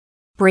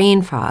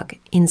brain fog,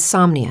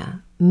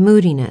 insomnia,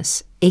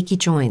 moodiness, achy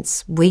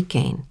joints, weight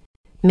gain.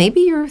 Maybe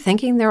you're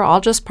thinking they're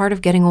all just part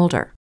of getting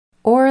older,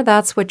 or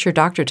that's what your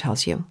doctor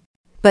tells you.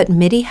 But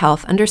MIDI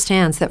Health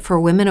understands that for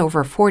women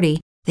over 40,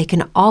 they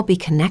can all be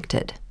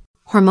connected.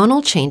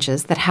 Hormonal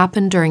changes that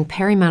happen during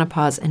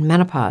perimenopause and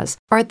menopause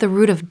are at the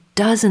root of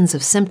dozens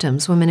of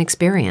symptoms women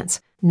experience,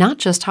 not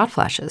just hot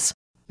flashes.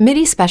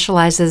 MIDI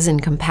specializes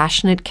in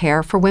compassionate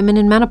care for women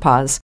in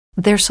menopause.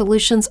 Their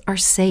solutions are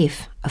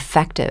safe,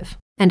 effective,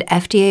 and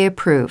FDA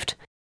approved.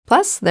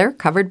 Plus, they're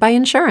covered by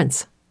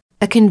insurance.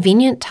 A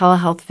convenient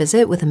telehealth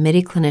visit with a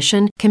MIDI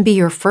clinician can be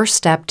your first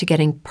step to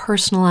getting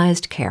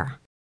personalized care.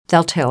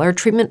 They'll tailor a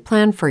treatment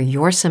plan for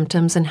your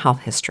symptoms and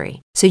health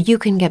history so you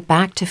can get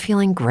back to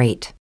feeling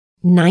great.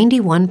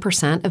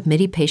 91% of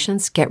MIDI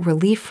patients get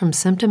relief from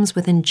symptoms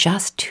within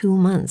just 2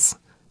 months.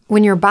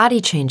 When your body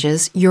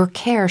changes, your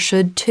care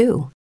should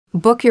too.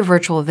 Book your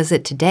virtual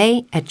visit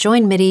today at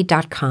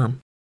joinmidi.com.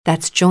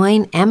 That's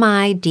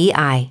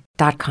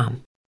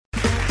joinmidi.com.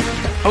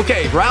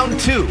 Okay, round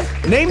 2.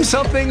 Name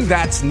something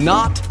that's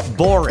not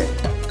boring.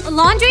 A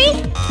laundry?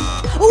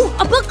 Ooh,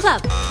 a book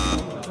club.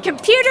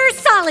 Computer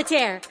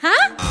solitaire,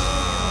 huh?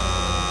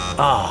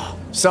 Ah,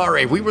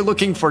 sorry, we were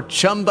looking for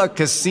Chumba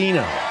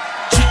Casino.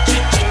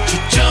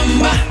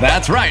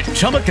 That's right,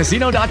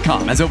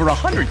 ChumbaCasino.com has over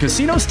 100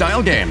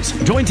 casino-style games.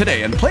 Join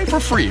today and play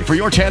for free for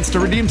your chance to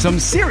redeem some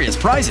serious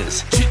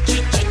prizes.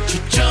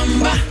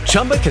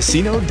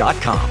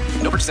 ChumbaCasino.com.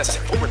 No purchase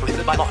necessary. Void where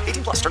prohibited by law.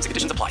 18 plus. Terms and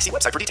conditions apply. See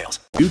website for details.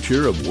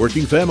 Future of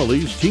Working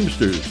Families,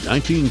 Teamsters,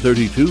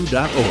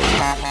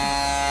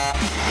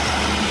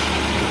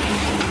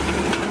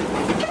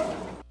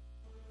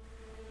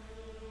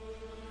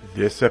 1932.org.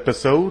 This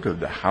episode of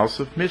The House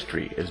of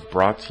Mystery is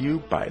brought to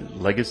you by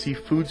Legacy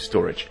Food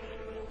Storage.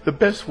 The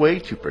best way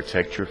to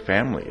protect your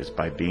family is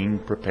by being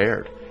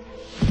prepared.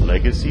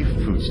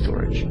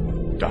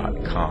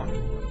 LegacyFoodStorage.com.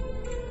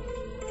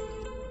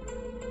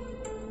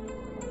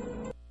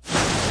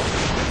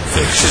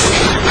 Fiction,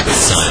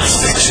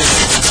 science fiction,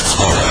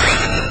 horror,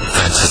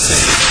 fantasy,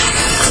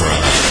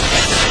 crime,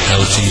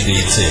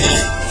 LGBT,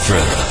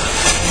 thriller.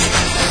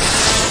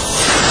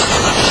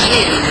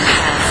 You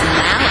have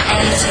now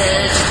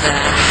entered the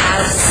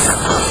House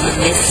of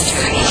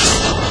Mystery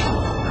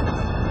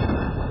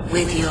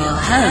with your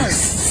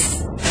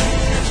hosts,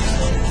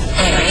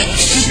 Eric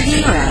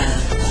Shapiro,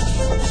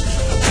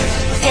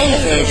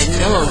 David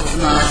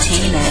North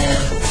Martino,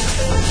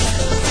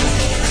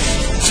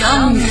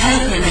 John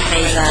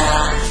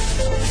Copenhaver,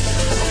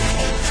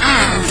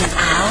 and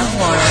Al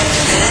Warren.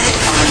 Heard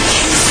on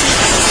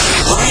KCAA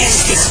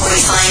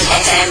 106.5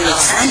 FM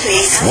Los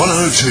Angeles,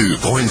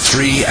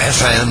 102.3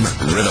 FM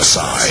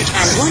Riverside,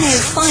 and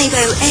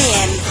 105.0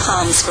 AM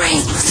Palm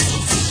Springs.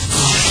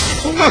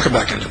 Welcome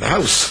back into the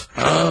House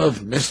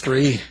of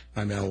Mystery.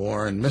 I'm Al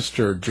Warren.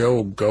 Mr.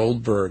 Joe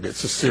Goldberg.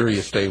 It's a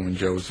serious day when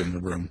Joe's in the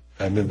room.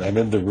 I'm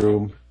in the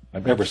room.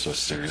 I'm ever so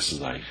serious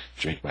as I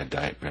drink my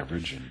diet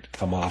beverage and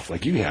come off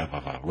like you have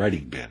of a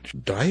writing binge.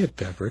 Diet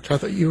beverage? I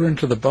thought you were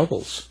into the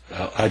bubbles.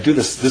 I do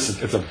this.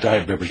 It's a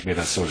diet beverage made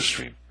on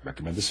SodaStream.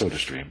 Recommend the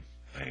SodaStream.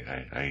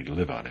 I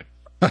live on it.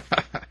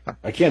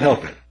 I can't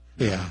help it.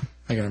 Yeah,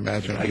 I can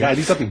imagine. I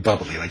need something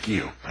bubbly like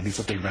you. I need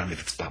something around me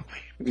that's bubbly.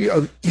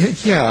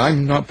 Yeah,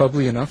 I'm not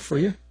bubbly enough for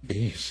you?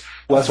 Jeez.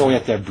 Well, that's why we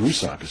have to have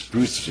Bruce on, because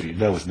Bruce, so you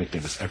know, his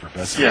nickname is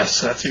Effervescent.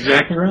 Yes, that's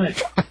exactly right.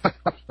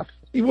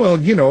 Well,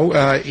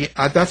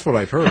 that's what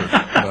I've heard,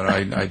 but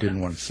I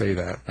didn't want to say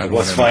that.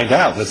 Let's find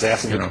out. Let's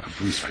ask him.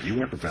 Bruce, are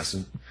you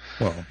effervescent?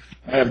 Well,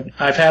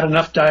 I've had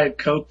enough Diet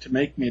Coke to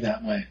make me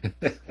that way.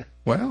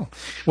 Well,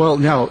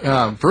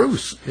 now,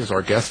 Bruce is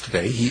our guest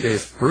today. He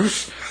is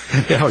Bruce.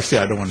 I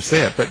don't want to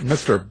say it, but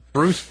Mr.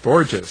 Bruce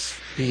Borges.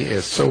 He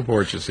is so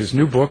Borges. His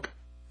new book,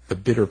 The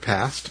Bitter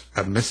Past,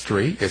 a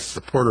Mystery, is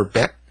the Porter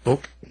Beck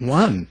Book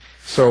 1.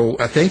 So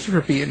thank you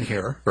for being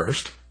here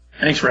first.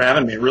 Thanks for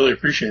having me. I really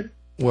appreciate it.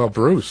 Well,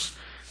 Bruce,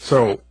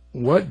 so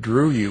what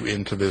drew you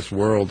into this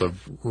world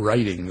of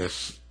writing,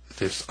 this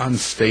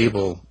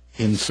unstable,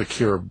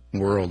 insecure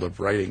world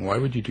of writing? Why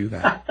would you do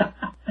that?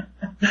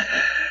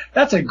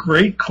 That's a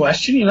great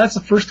question. That's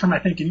the first time I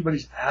think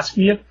anybody's asked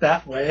me it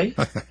that way.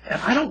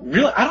 And I don't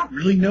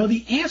really know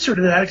the answer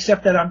to that,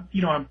 except that I'm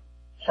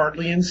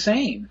partly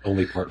insane.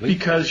 Only partly?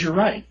 Because you're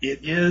right.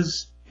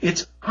 It's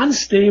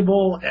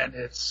unstable and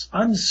it's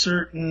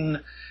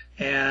uncertain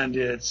and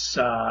it's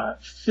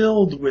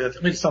filled with,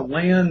 it's a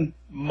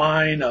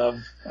landmine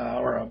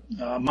or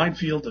a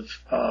minefield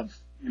of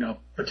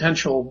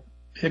potential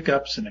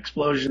hiccups and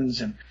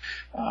explosions and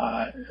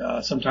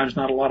sometimes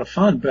not a lot of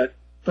fun, but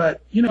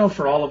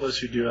for all of us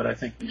who do it, I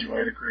think we enjoy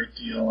it a great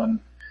deal, and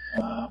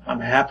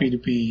I'm happy to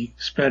be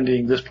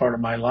spending this part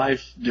of my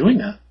life doing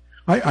that.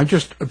 I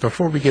just,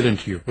 before we get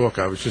into your book,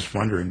 I was just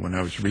wondering, when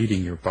I was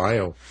reading your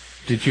bio,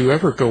 did you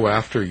ever go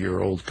after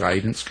your old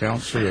guidance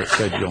counselor that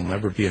said you'll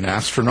never be an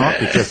astronaut?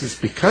 Because it's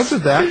because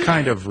of that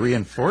kind of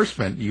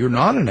reinforcement, you're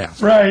not an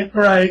astronaut.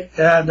 Right.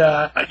 And,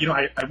 I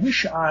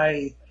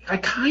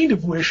kind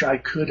of wish I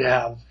could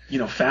have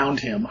found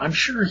him. I'm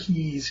sure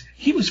he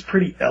was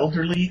pretty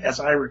elderly, as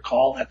I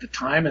recall, at the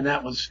time, and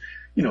that was,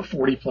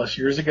 40 plus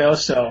years ago.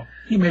 So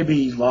he may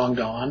be long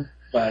gone,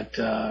 but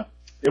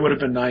it would have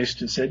been nice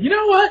to say, you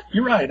know what,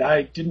 you're right,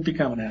 I didn't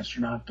become an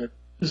astronaut, but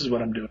this is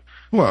what I'm doing.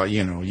 Well,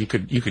 you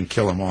can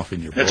kill him off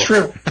in your book. That's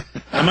true.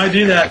 I might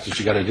do that. That's what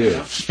you got to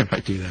do. You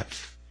might do that.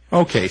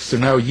 Okay, so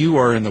now you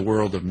are in the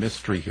world of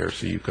mystery here.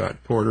 So you've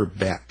got Porter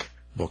Beck,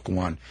 book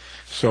 1.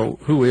 So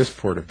who is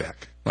Porter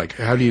Beck? Like,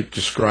 how do you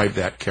describe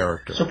that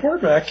character? So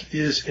Porter Beck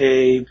is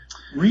a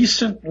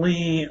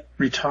recently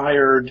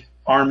retired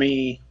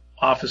Army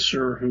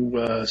officer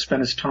who spent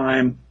his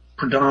time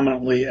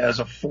predominantly as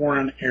a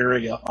foreign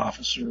area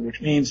officer,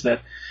 which means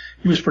that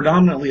he was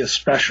predominantly a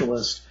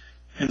specialist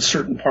in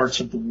certain parts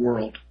of the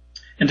world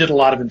and did a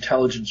lot of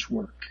intelligence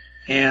work.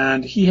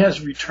 And he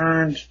has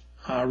returned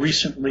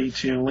recently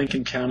to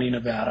Lincoln County,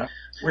 Nevada,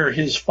 where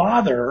his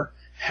father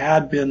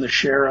had been the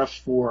sheriff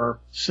for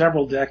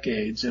several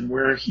decades and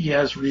where he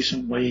has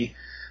recently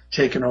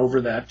taken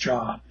over that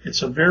job.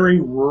 It's a very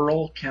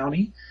rural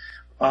county.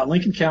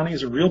 Lincoln County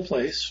is a real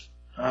place.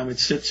 It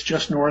sits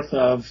just north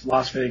of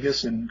Las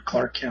Vegas in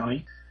Clark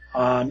County.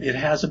 It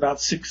has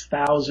about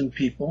 6,000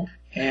 people,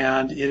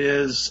 and it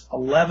is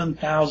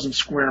 11,000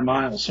 square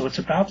miles. So it's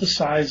about the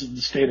size of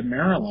the state of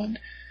Maryland.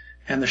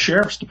 And the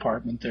sheriff's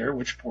department there,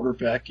 which Porter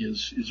Beck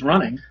is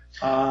running,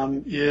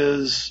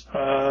 is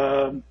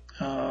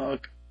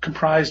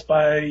comprised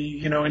by,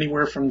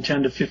 anywhere from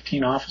 10 to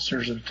 15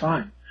 officers at a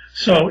time.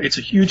 So it's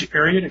a huge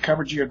area to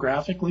cover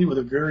geographically with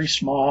a very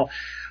small,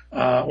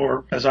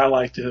 or as I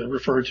like to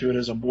refer to it,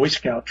 as a Boy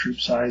Scout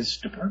troop size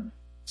department.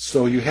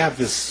 So you have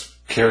this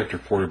character,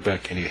 Porter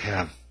Beck, and you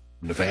have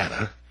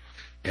Nevada,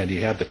 and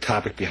you have the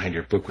topic behind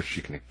your book, which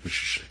you can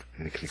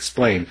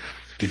explain.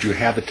 Did you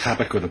have the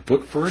topic of the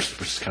book first,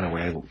 which is kind of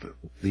where I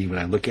leave when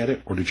I look at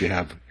it, or did you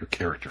have your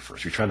character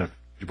first? You're trying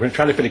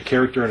to fit a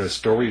character in a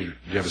story. Or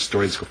you have a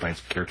story, let's go find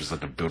some characters, let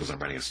them build as I'm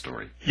writing a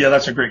story. Yeah,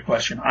 that's a great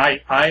question.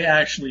 I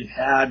actually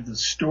had the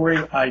story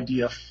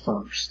idea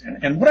first,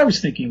 and what I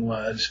was thinking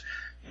was,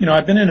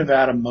 I've been in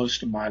Nevada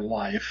most of my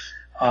life,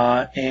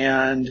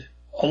 and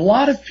a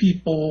lot of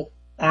people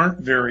aren't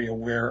very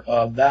aware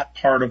of that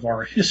part of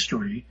our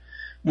history,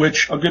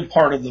 which a good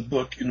part of the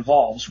book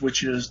involves,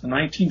 which is the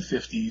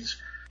 1950s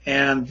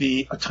and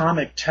the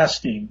atomic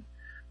testing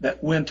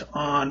that went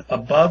on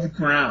above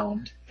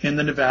ground in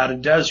the Nevada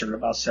desert,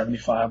 about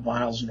 75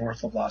 miles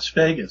north of Las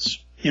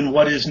Vegas, in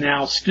what is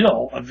now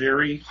still a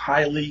very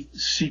highly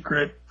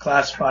secret,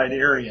 classified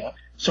area.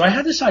 So I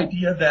had this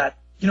idea that,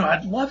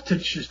 I'd love to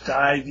just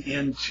dive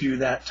into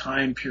that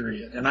time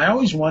period. And I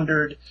always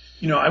wondered,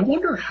 I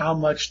wonder how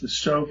much the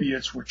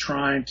Soviets were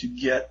trying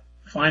to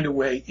find a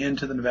way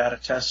into the Nevada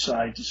test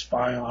site to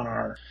spy on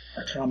our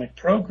atomic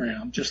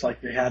program, just like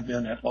they had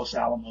been at Los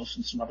Alamos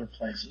and some other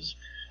places.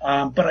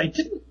 But I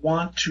didn't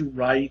want to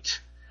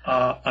write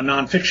a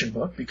nonfiction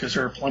book because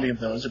there are plenty of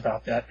those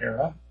about that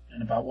era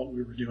and about what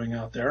we were doing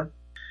out there.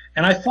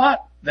 And I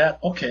thought that,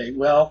 okay,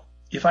 well,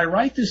 if I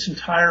write this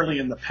entirely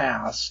in the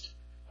past,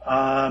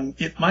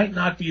 it might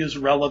not be as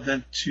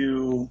relevant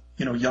to,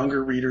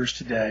 younger readers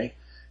today.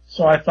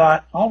 So I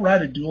thought I'll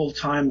write a dual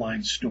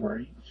timeline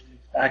story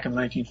back in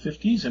the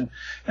 1950s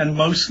and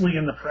mostly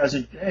in the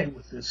present day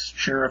with this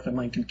sheriff in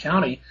Lincoln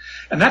County.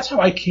 And that's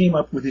how I came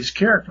up with his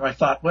character. I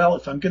thought, well,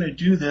 if I'm going to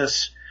do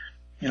this,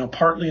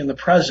 partly in the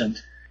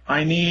present,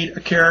 I need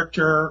a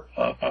character,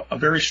 a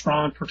very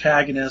strong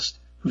protagonist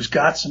who's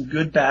got some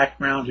good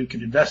background, who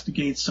can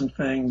investigate some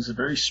things, a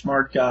very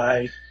smart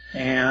guy.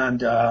 And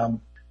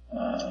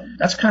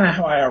that's kind of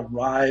how I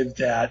arrived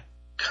at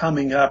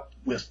coming up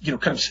with,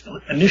 kind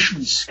of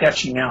initially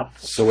sketching out.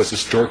 So was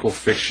historical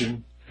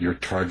fiction your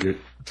target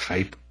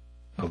type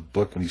of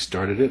book when you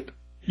started it?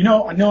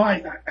 No,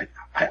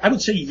 I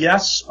would say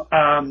yes,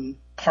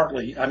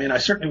 partly. I mean, I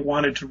certainly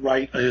wanted to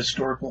write a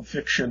historical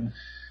fiction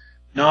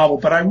novel,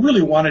 but I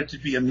really wanted it to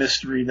be a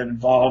mystery that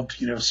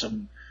involved,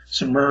 some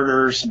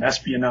murder, some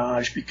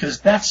espionage,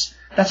 because that's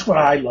what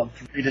I love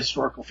to read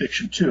historical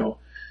fiction too,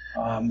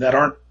 that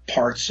aren't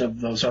parts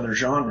of those other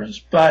genres.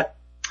 But,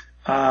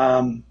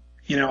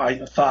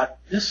 I thought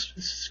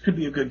this could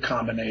be a good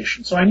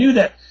combination. So I knew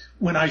that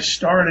when I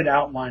started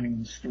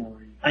outlining the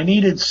story, I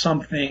needed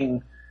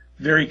something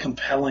very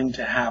compelling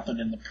to happen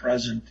in the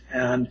present.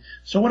 And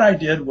so what I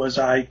did was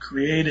I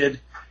created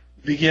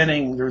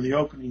the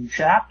opening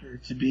chapter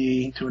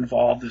to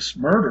involve this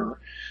murder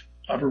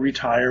of a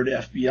retired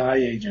FBI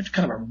agent,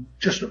 kind of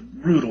just a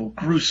brutal,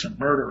 gruesome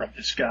murder of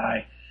this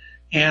guy.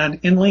 And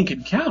in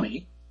Lincoln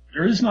County,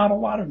 there is not a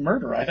lot of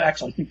murder. I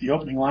actually think the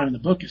opening line in the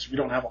book is we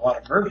don't have a lot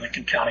of murder in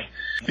Lincoln County,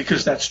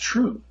 because that's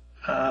true.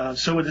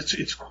 So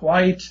it's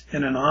quite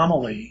an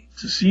anomaly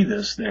to see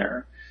this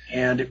there,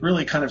 and it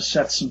really kind of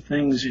sets some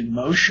things in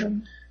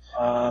motion,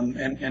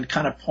 and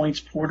kind of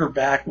points Porter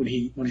back when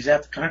he's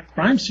at the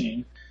crime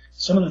scene.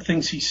 Some of the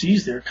things he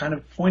sees there kind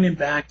of point him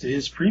back to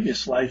his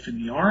previous life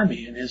in the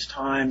Army and his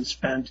time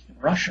spent in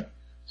Russia.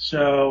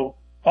 So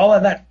all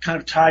of that kind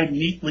of tied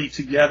neatly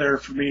together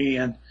for me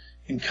and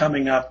in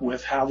coming up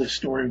with how this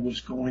story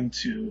was going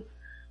to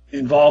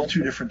involve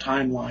two different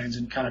timelines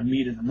and kind of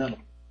meet in the middle.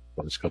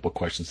 Well, there's a couple of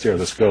questions there.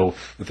 Let's go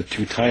with the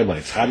two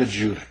timelines. How did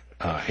you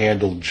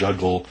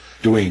juggle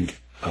doing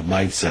a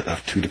mindset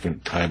of two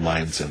different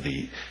timelines and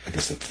the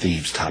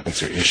themes,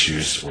 topics, or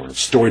issues, or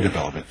story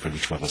development for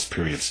each one of those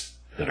periods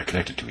that are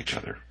connected to each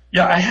other?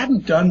 Yeah, I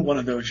hadn't done one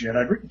of those yet.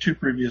 I'd written two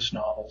previous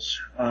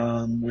novels,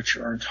 which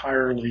are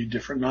entirely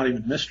different, not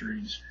even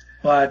mysteries.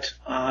 But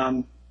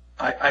I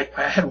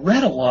had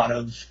read a lot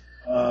of,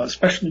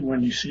 especially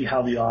when you see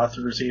how the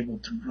author is able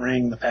to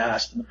bring the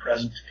past and the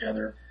present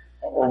together,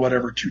 or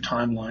whatever two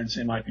timelines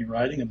they might be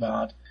writing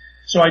about.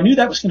 So I knew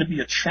that was going to be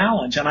a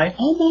challenge, and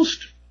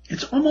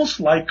it's almost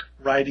like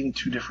writing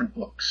two different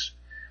books.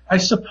 I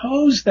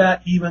suppose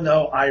that even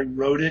though I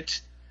wrote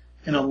it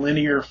in a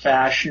linear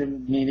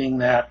fashion, meaning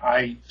that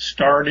I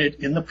started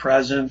in the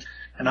present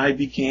and I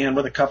began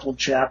with a couple of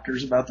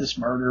chapters about this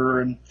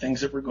murder and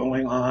things that were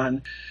going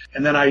on,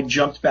 and then I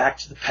jumped back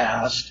to the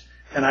past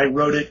and I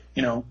wrote it,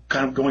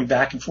 kind of going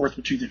back and forth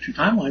between the two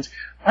timelines.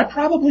 I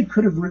probably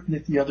could have written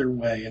it the other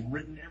way and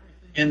written everything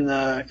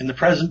in the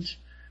present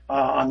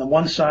on the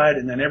one side,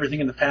 and then everything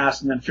in the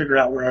past, and then figure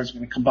out where I was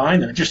going to combine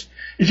them. It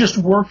just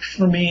worked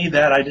for me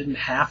that I didn't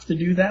have to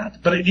do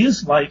that. But it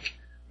is like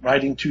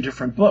writing two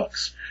different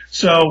books.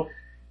 So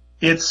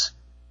it's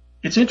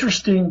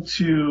interesting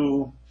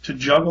to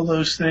juggle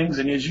those things.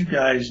 And as you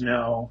guys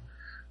know,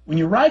 when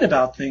you write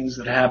about things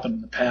that happened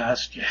in the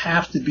past, you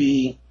have to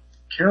be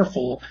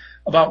careful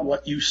about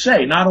what you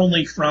say, not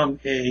only from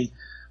a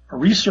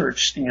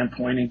research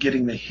standpoint and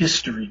getting the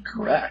history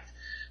correct,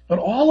 but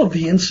all of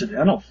the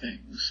incidental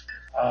things,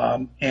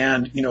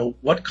 and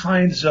what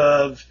kinds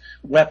of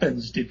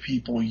weapons did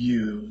people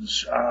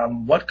use?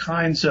 What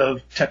kinds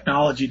of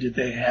technology did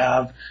they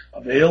have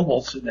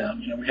available to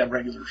them? We had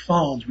regular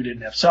phones, we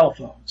didn't have cell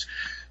phones.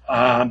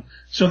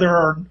 So there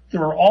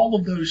are all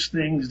of those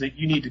things that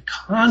you need to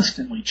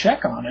constantly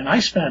check on. And I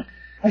spent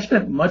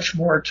much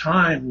more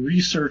time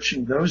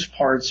researching those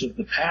parts of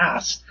the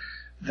past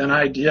than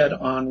I did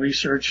on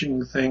researching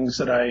the things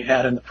that I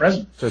had in the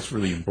present. That's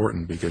really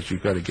important because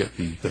you've got to get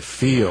the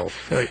feel.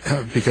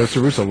 Because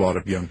there is a lot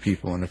of young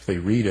people, and if they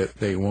read it,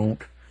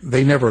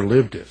 they never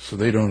lived it, so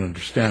they don't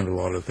understand a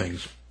lot of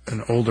things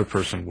an older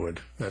person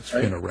would that's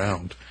been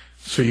around.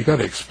 So you got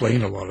to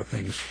explain a lot of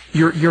things.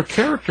 Your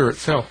character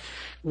itself,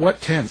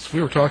 what tense?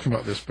 We were talking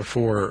about this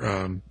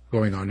before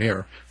going on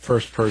air.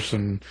 First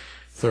person,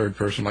 third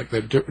person, like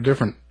the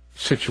different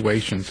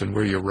situations and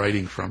where you're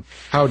writing from.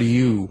 How do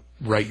you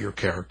write your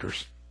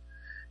characters?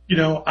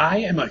 I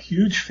am a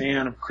huge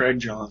fan of Craig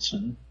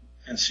Johnson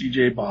and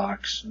C.J.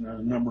 Box and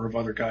a number of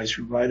other guys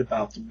who write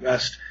about the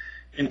West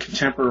in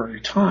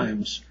contemporary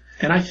times.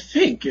 And I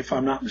think, if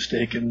I'm not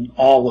mistaken,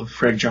 all of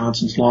Craig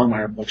Johnson's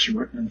Longmire books are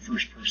written in the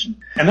first person.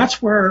 And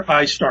that's where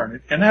I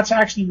started. And that's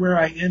actually where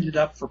I ended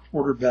up for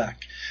Porter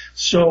Beck.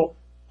 So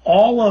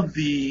all of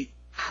the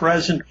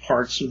present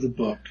parts of the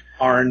book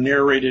are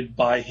narrated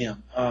by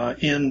him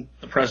in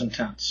the present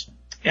tense.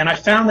 And I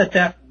found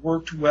that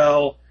worked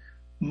well,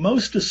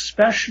 most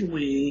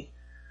especially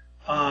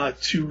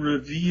to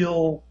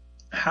reveal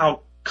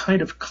how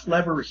kind of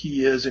clever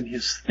he is in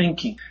his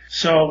thinking.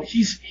 So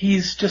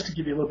he's just to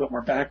give you a little bit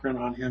more background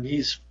on him,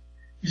 he's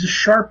a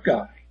sharp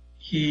guy.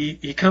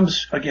 He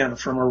comes, again,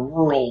 from a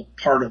rural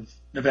part of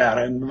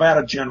Nevada, and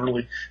Nevada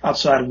generally,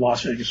 outside of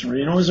Las Vegas and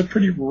Reno, is a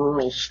pretty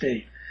rural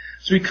state.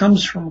 So he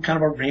comes from kind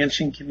of a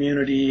ranching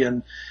community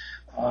and,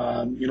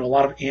 a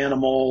lot of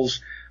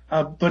animals.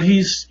 But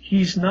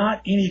he's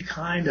not any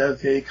kind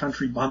of a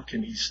country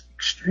bumpkin. He's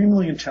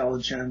extremely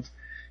intelligent.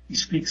 He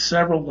speaks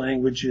several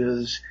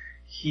languages.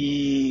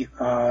 He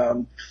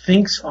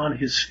thinks on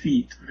his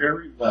feet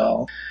very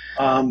well.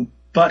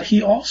 But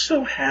he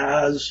also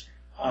has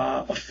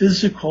a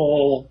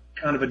physical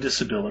kind of a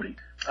disability.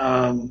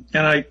 And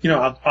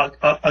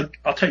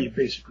I'll tell you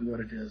basically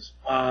what it is.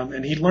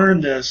 And he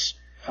learned this,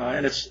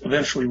 and it's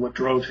eventually what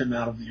drove him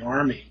out of the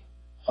Army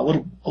a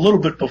little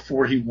bit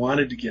before he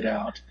wanted to get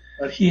out.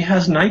 But he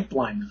has night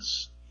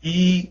blindness.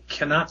 He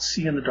cannot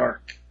see in the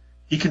dark.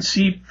 He can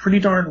see pretty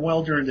darn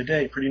well during the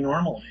day, pretty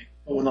normally.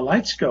 But when the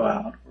lights go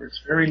out, where it's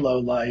very low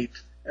light,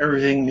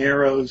 everything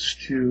narrows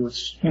to,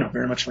 it's,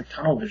 very much like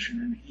tunnel vision,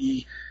 and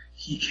he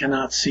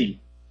cannot see.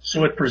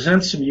 So it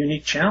presents some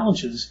unique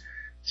challenges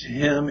to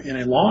him in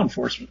a law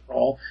enforcement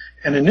role.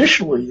 And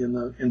initially in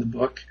the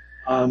book,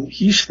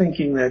 he's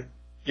thinking that,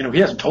 he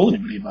hasn't told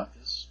anybody about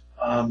this.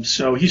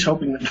 So he's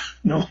hoping that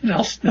no one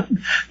else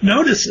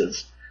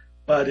notices.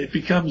 But it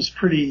becomes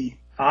pretty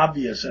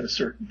obvious at a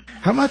certain point.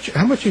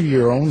 How much of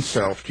your own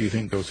self do you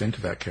think goes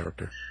into that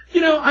character?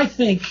 I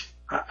think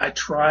I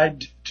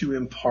tried to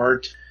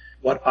impart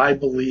what I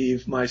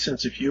believe my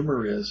sense of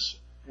humor is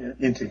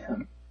into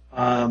him.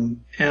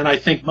 And I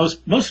think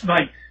most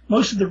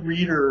of the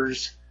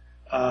readers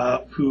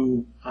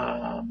who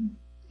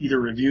either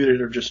reviewed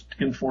it or just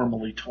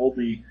informally told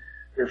me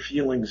their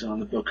feelings on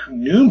the book, who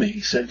knew me,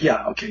 said,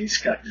 yeah, okay, he's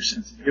got your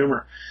sense of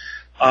humor.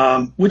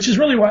 Which is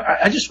really why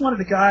I just wanted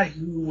a guy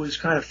who was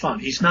kind of fun.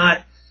 He's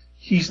not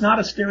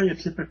a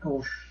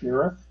stereotypical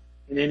sheriff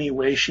in any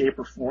way, shape,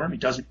 or form. He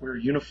doesn't wear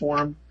a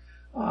uniform.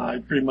 He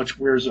pretty much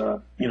wears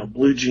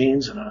blue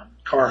jeans and a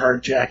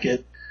Carhartt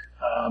jacket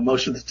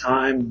most of the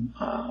time.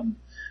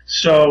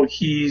 So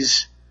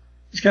he's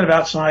kind of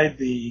outside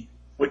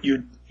what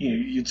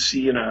you'd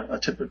see in a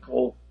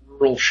typical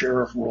rural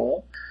sheriff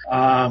role.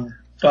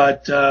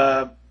 But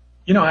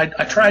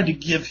I tried to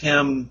give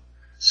him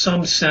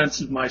some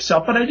sense of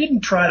myself, but I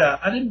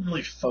didn't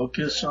really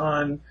focus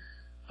on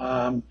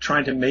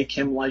trying to make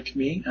him like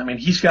me. I mean,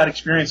 he's got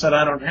experience that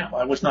I don't have.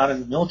 I was not in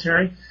the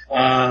military.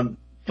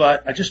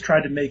 But I just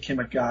tried to make him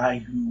a guy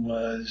who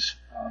was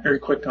very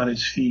quick on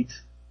his feet,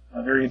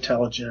 very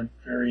intelligent,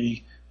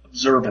 very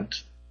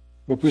observant.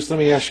 Well, Bruce, let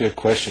me ask you a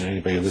question.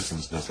 Anybody who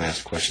listens does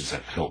ask questions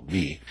that help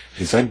me.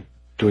 Because I'm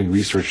doing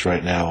research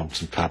right now on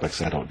some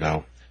topics I don't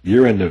know.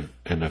 You're in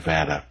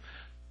Nevada,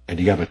 and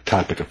you have a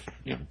topic of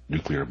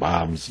nuclear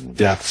bombs and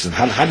deaths. And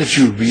how did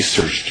you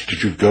research?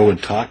 Did you go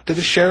and talk to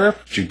the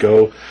sheriff? Did you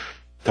go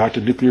talk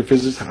to nuclear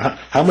physicists?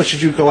 How much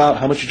did you go out?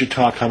 How much did you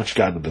talk? How much you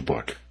got into the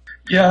book?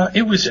 Yeah,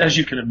 it was, as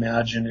you can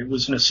imagine, it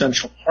was an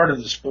essential part of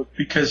this book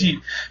because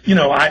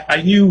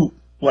I knew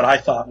what I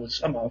thought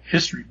was, I'm a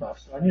history buff,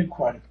 so I knew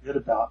quite a bit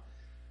about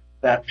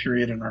that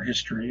period in our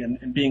history,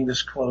 and being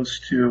this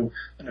close to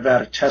the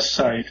Nevada test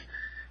site,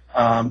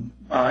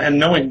 and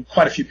knowing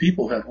quite a few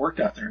people who had worked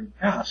out there in the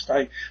past,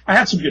 I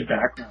had some good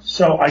background.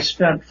 So I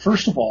spent,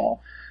 first of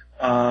all,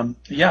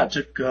 I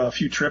took a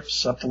few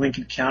trips up to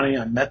Lincoln County.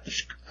 I met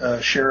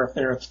the sheriff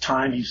there at the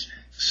time.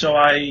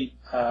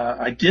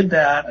 I did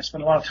that. I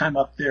spent a lot of time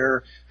up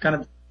there, kind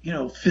of,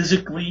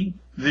 physically,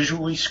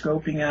 visually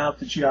scoping out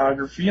the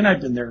geography, and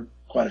I've been there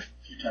quite a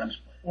few times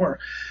before,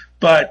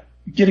 but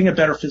getting a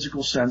better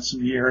physical sense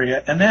of the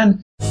area. And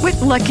then with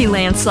Lucky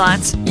Land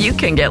Slots, you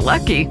can get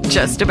lucky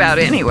just about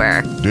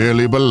anywhere.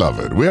 Dearly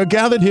beloved, we are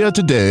gathered here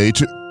today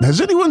to...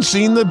 Has anyone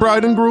seen the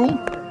bride and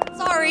groom?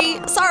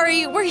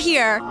 Sorry, we're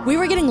here. We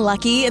were getting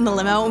lucky in the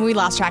limo and we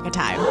lost track of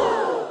time.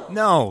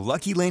 No,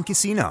 Lucky Land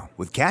Casino,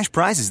 with cash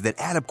prizes that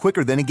add up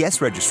quicker than a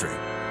guest registry.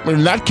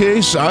 In that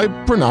case, I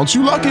pronounce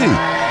you lucky.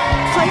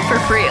 Play for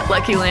free at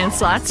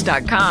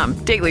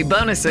LuckyLandSlots.com. Daily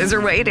bonuses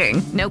are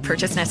waiting. No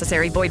purchase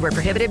necessary. Void where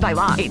prohibited by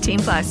law.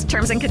 18+.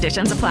 Terms and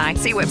conditions apply.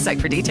 See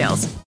website for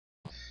details.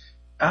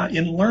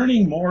 In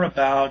learning more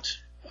about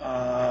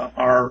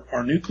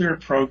our nuclear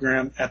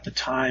program at the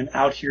time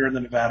out here in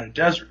the Nevada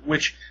desert,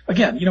 which,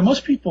 again,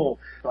 most people,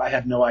 I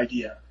had no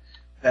idea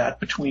that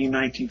between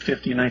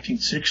 1950 and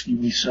 1960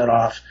 we set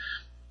off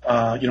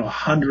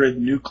 100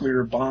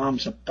 nuclear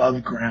bombs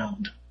above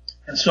ground.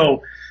 And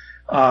so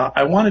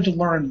I wanted to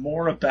learn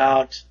more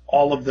about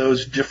all of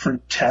those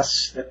different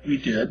tests that we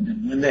did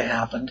and when they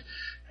happened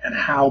and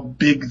how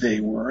big they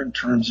were in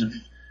terms of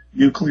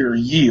nuclear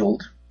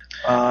yield,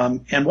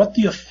 and what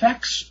the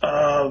effects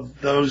of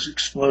those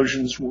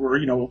explosions were.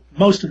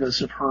 Most of us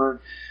have heard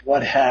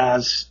what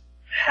has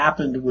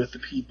happened with the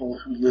people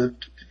who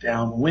lived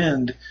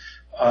downwind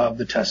of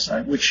the test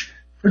site, which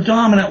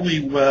predominantly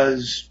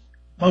was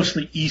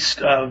mostly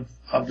east of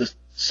the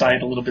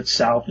site, a little bit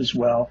south as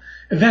well.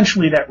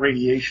 Eventually that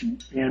radiation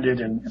expanded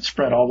and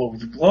spread all over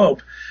the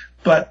globe.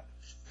 But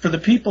for the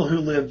people who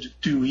lived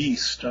due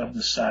east of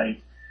the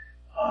site,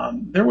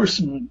 there were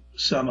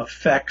some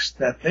effects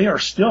that they are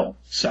still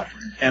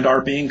suffering and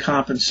are being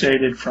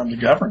compensated from the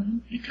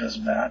government because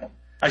of that.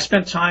 I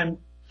spent time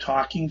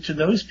talking to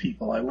those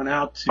people. I went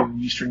out to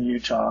eastern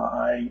Utah.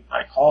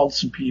 I called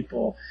some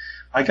people.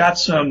 I got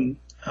some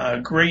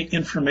great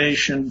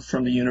information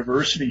from the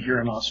university here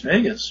in Las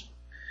Vegas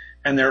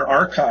and their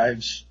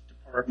archives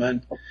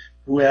department,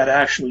 who had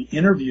actually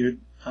interviewed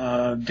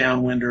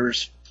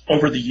downwinders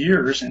over the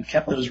years and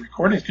kept those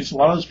recordings because a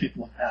lot of those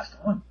people have passed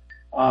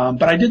on.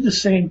 But I did the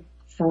same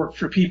for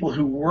people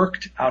who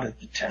worked out at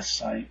the test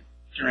site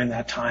during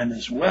that time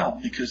as well,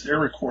 because their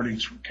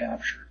recordings were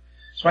captured.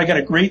 So I got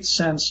a great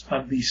sense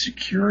of the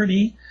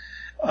security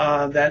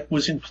that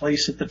was in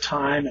place at the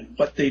time and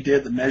what they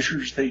did, the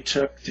measures they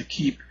took to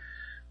keep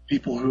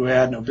people who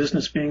had no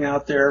business being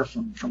out there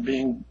from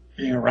being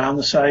around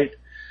the site,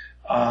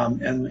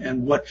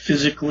 and what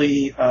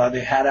physically they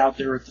had out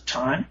there at the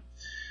time.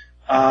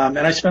 And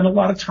I spent a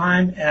lot of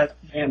time at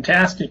a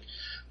fantastic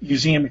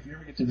museum. If you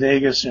ever get to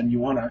Vegas and you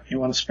want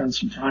to spend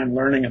some time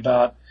learning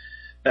about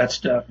that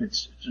stuff,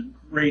 it's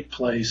a great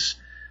place.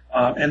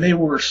 And they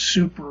were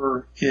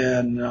super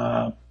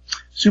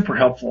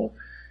helpful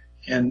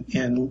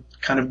in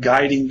kind of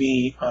guiding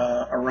me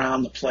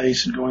around the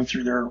place and going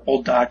through their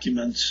old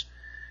documents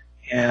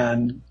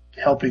and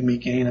helping me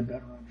gain a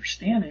better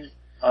understanding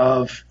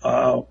of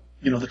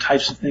the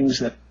types of things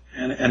that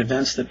and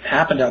events that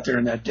happened out there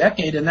in that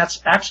decade. And that's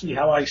actually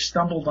how I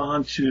stumbled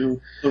onto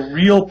the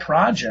real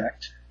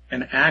project,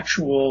 an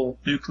actual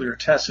nuclear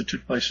test that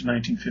took place in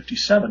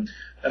 1957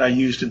 that I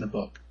used in the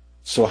book.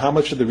 So how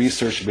much of the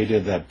research we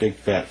did that big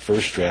fat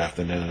first draft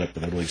and ended up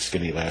in the really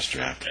skinny last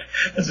draft?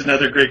 That's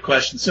another great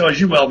question. So as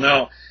you well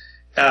know,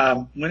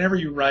 whenever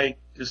you write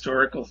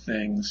historical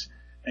things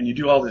and you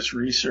do all this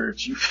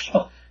research, you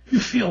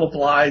feel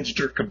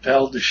obliged or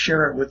compelled to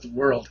share it with the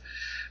world.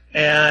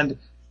 And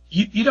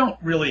you don't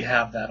really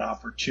have that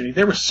opportunity.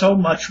 There was so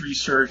much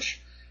research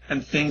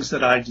and things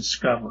that I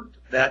discovered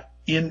that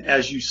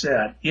as you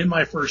said, in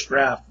my first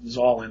draft was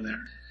all in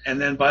there. And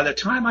then by the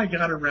time I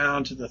got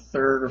around to the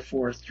third or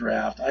fourth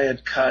draft, I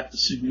had cut a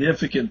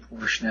significant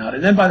portion out.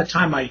 And then by the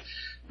time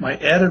my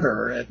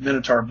editor at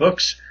Minotaur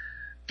Books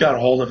got a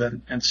hold of it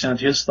and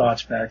sent his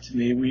thoughts back to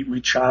me,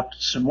 we chopped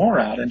some more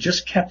out and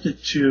just kept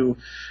it to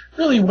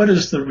really what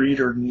does the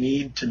reader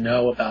need to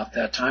know about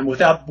that time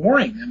without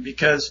boring them.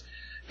 Because,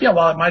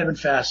 while it might have been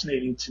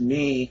fascinating to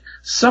me,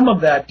 some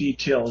of that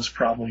detail is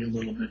probably a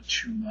little bit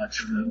too much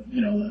for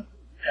the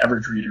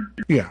average reader.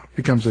 Yeah, it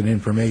becomes an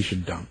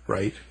information dump,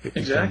 right?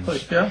 Exactly,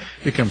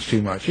 becomes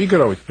too much. You could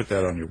always put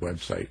that on your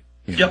website.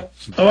 Yep.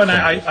 And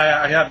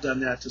I have done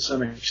that to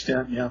some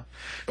extent, yeah.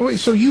 Wait,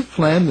 so you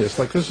planned this,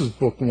 like this is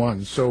book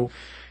one. So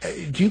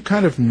do you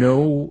kind of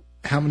know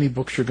how many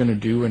books you're going to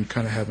do and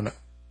kind of have an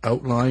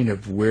outline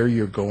of where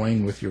you're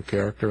going with your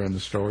character and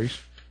the stories?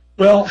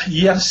 Well,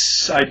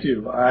 yes, I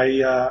do.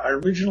 I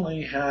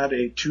originally had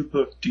a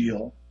 2-book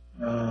deal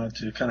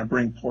to kind of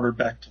bring Porter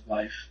back to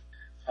life.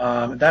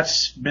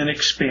 That's been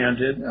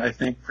expanded, I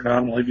think,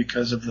 predominantly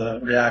because of the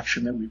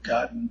reaction that we've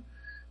gotten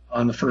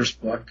on the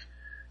first book.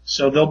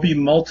 So there'll be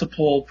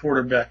multiple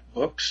Porter Beck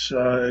books.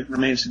 It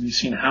remains to be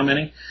seen how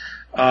many.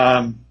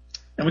 And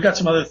we got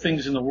some other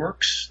things in the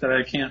works that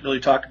I can't really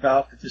talk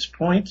about at this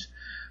point.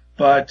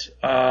 But,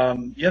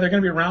 they're going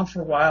to be around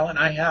for a while, and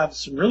I have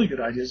some really good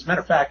ideas. As a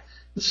matter of fact,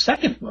 the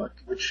second book,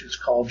 which is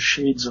called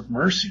Shades of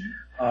Mercy,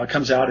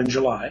 comes out in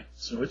July.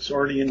 So it's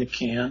already in the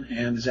can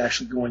and is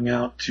actually going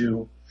out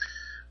to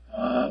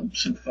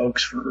some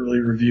folks for early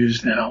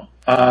reviews now.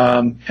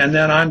 And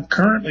then I'm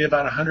currently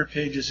about 100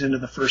 pages into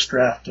the first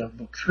draft of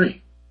book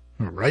 3.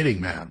 A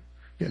writing man.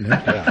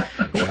 Yeah,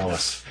 I'm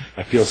jealous.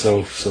 I feel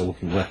so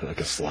like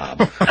a slob.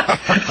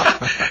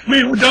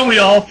 Don't we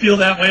all feel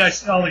that way? I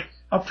see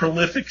how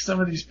prolific some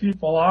of these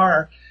people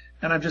are,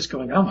 and I'm just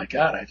going, oh my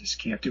God, I just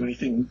can't do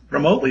anything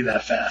remotely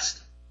that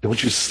fast.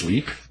 Don't you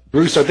sleep?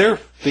 Bruce, are there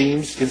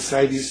themes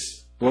inside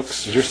these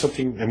books? Is there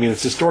something,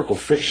 it's historical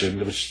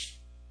fiction, which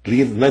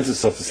lends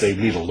itself to say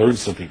you need to learn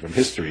something from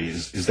history.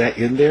 Is that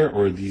in there,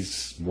 or are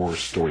these more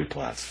story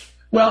plots?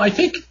 Well, I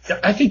think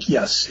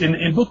yes.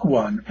 In book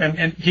 1,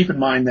 and keep in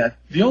mind that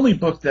the only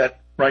book that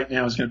right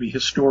now is going to be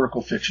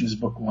historical fiction is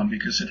book 1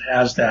 because it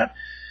has that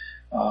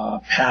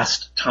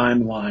past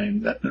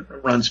timeline that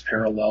runs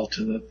parallel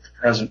to the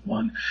present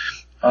one.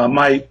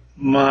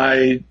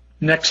 My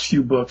next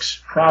few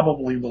books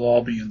probably will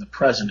all be in the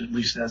present, at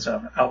least as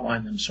I've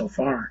outlined them so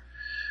far.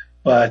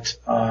 But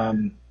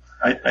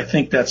I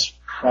think that's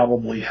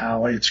probably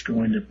how it's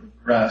going to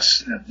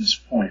progress at this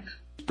point.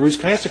 Bruce,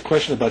 can I ask a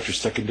question about your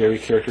secondary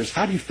characters?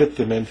 How do you fit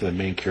them into the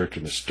main character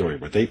in the story?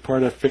 Were they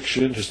part of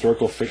fiction,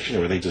 historical fiction,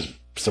 or were they just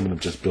some of them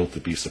just built to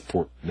be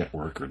support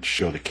network or to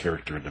show the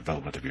character and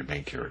development of your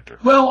main character?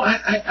 Well,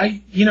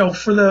 I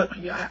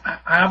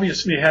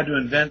obviously had to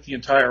invent the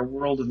entire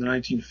world in the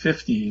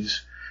 1950s,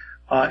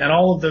 and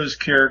all of those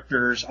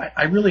characters.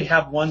 I really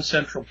have one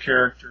central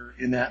character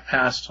in that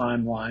past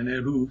timeline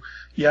who,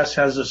 yes,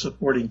 has a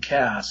supporting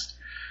cast,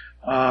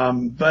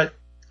 but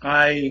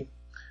it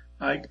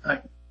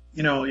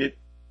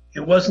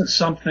wasn't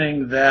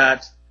something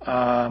that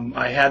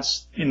I had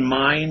in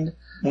mind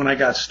when I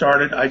got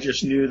started. I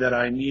just knew that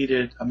I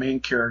needed a main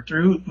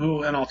character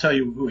who, and I'll tell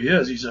you who he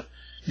is.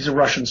 He's a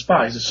Russian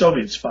spy. He's a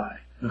Soviet spy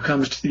who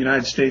comes to the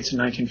United States in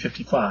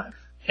 1955.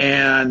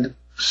 And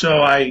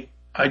so I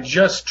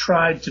just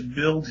tried to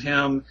build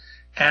him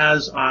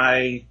as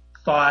I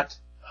thought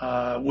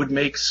would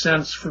make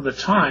sense for the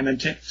time.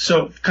 And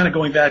so kind of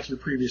going back to your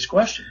previous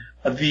question,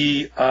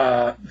 the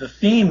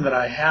theme that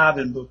I have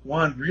in book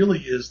 1 really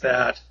is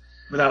that,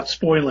 without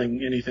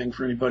spoiling anything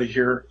for anybody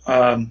here,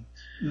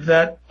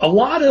 that a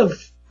lot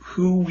of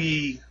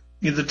the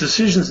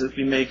decisions that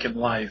we make in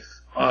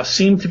life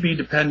seem to be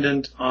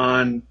dependent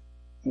on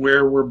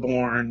where we're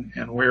born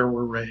and where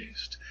we're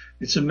raised.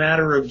 It's a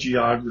matter of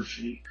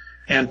geography.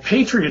 And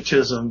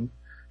patriotism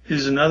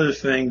is another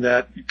thing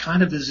that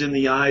kind of is in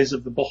the eyes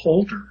of the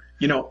beholder.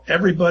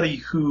 Everybody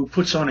who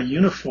puts on a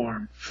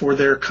uniform for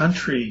their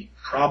country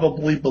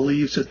probably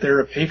believes that they're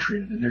a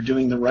patriot and they're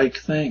doing the right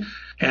thing.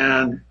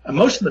 And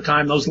most of the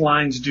time, those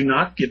lines do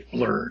not get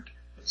blurred.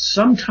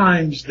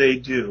 Sometimes they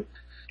do.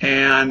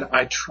 And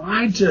I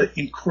tried to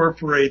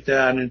incorporate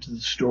that into the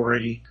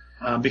story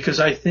because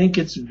I think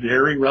it's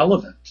very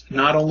relevant,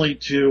 not only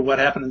to what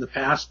happened in the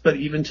past, but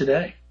even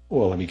today.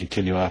 Well, let me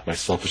continue off my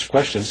selfish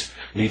questions.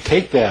 When you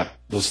take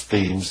those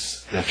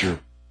themes that you're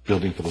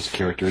building for those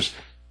characters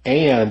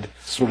and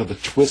sort of the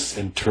twists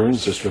and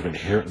turns that are sort of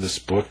inherent in this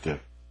book, that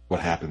what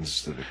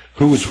happens,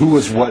 who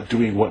is what,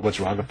 doing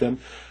what's wrong with them,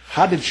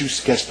 how did you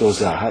sketch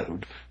those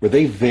out? Were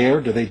they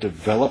there? Did they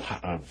develop?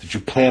 Did you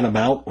plan them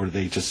out, or did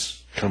they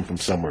just come from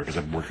somewhere? Because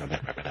I'm working on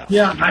that right now.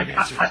 Yeah,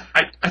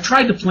 I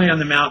tried to plan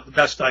them out the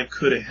best I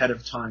could ahead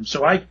of time.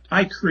 So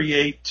I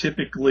create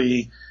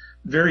typically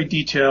very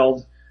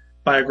detailed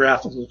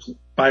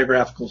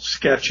biographical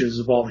sketches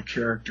of all the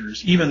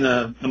characters, even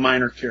the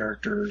minor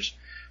characters.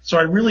 So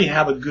I really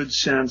have a good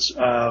sense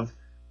of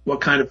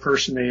what kind of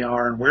person they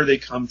are and where they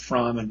come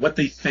from and what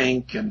they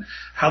think and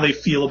how they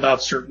feel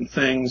about certain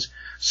things,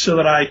 so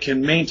that I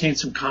can maintain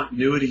some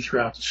continuity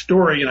throughout the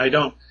story, and I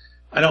don't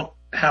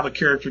have a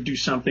character do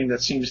something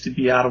that seems to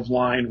be out of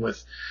line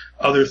with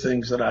other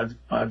things that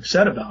I've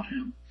said about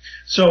him.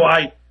 So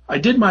I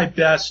did my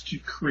best to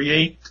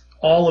create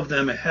all of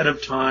them ahead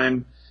of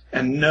time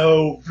and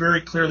know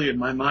very clearly in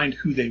my mind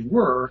who they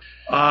were.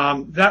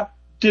 That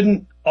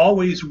didn't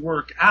always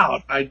work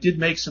out. I did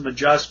make some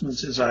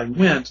adjustments as I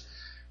went,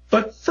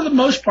 but for the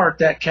most part,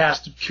 that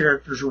cast of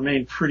characters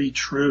remained pretty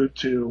true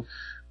to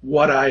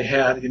what I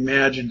had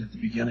imagined at the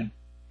beginning.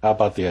 How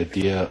about the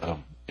idea of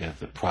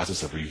the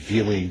process of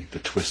revealing the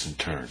twists and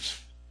turns?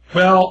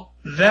 Well,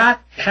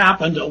 that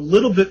happened a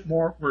little bit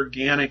more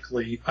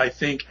organically, I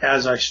think,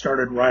 as I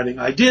started writing.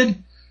 I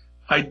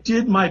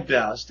did my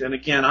best, and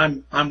again,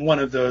 I'm one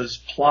of those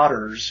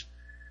plotters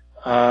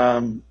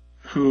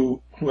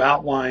who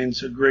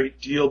outlines a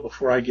great deal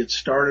before I get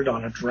started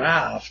on a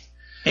draft.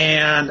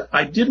 And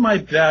I did my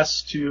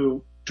best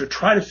to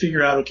try to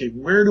figure out, okay,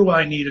 where do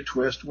I need a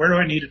twist? Where do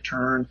I need a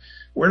turn?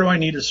 Where do I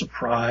need a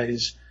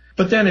surprise?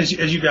 But then, as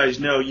you guys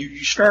know,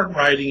 you start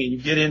writing and you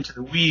get into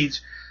the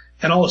weeds,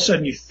 and all of a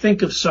sudden you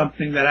think of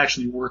something that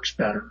actually works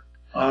better.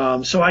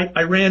 So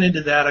I ran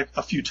into that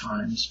a few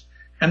times,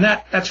 and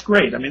that's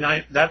great. I mean,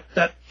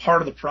 that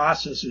part of the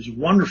process is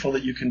wonderful,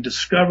 that you can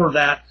discover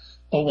that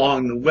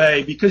along the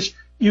way, because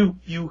you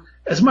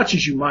as much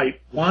as you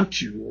might want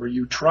to, or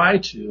you try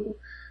to,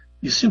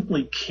 you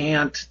simply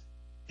can't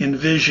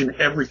envision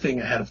everything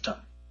ahead of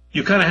time.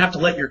 You kind of have to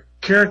let your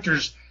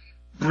characters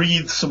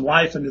breathe some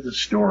life into the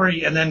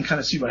story and then kind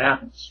of see what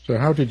happens. So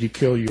how did you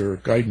kill your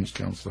guidance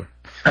counselor?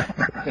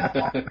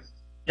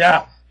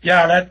 Yeah,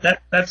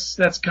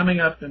 that's coming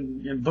up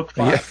in book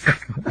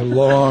 5. Yeah. A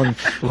long,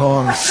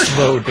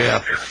 slow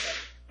death.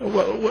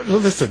 Well,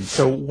 listen,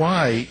 so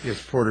why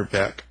is Porter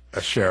Beck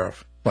a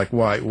sheriff? Like,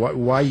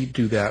 why you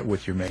do that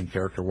with your main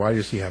character? Why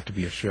does he have to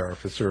be a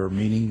sheriff? Is there a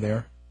meaning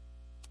there?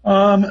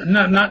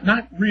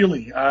 Not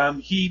really.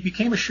 He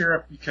became a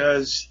sheriff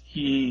because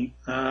he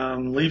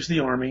leaves the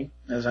Army,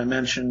 as I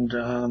mentioned,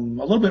 a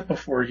little bit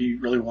before he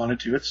really wanted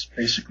to. It's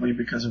basically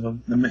because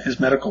of his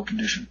medical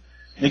condition.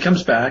 And he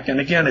comes back, and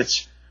again,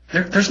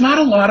 there's not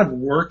a lot of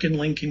work in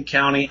Lincoln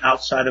County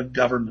outside of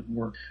government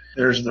work.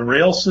 There's the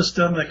rail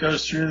system that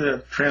goes through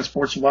that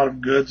transports a lot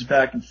of goods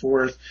back and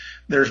forth.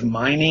 There's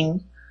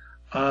mining,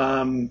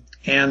 and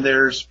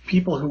there's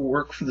people who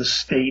work for the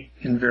state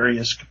in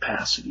various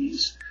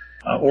capacities.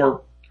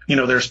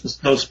 There's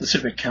those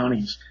specific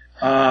counties.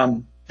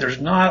 There's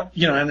not,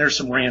 and there's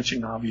some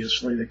ranching,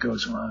 obviously, that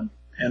goes on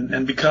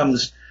and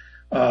becomes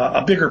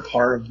a bigger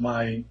part of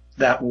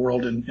that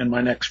world in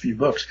my next few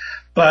books.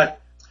 But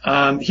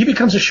he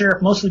becomes a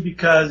sheriff mostly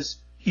because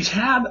he's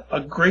had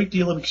a great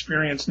deal of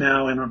experience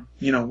now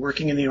in,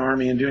 working in the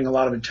Army and doing a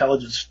lot of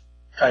intelligence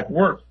type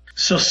work.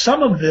 So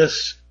some of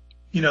this,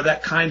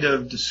 that kind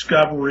of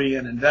discovery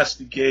and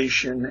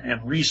investigation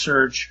and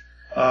research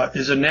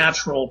is a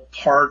natural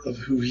part of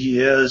who he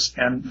is,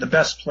 and the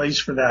best place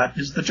for that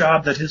is the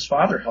job that his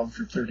father held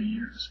for 30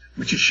 years,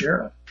 which is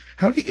sheriff.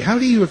 How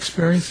do you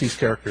experience these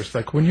characters?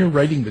 Like, when you're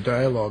writing the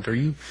dialogue, are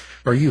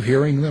you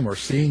hearing them or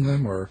seeing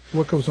them, or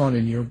what goes on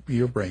in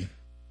your brain?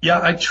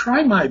 Yeah, I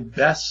try my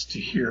best to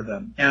hear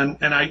them, and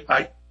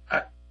I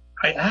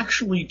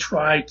actually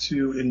try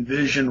to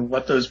envision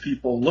what those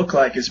people look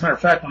like. As a matter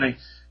of fact,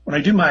 when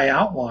I do my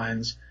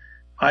outlines,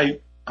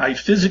 I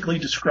physically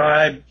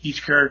describe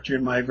each character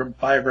in my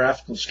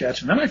biographical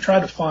sketch, and then I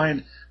try to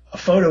find a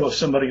photo of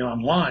somebody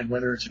online,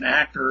 whether it's an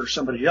actor or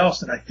somebody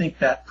else that I think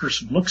that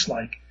person looks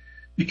like,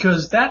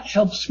 because that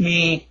helps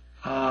me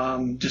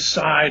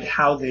decide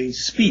how they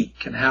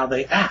speak and how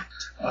they act,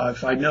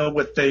 if I know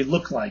what they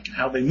look like and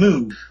how they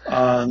move.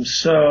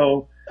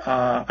 So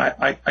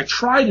I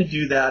try to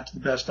do that to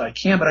the best I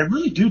can, but I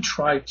really do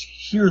try to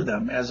hear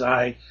them as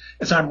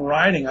I'm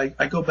writing.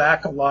 I go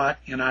back a lot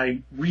and I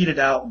read it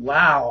out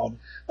loud,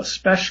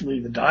 especially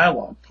the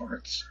dialogue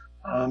parts,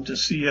 to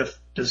see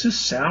does this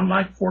sound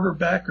like Porter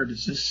Beck, or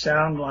does this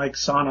sound like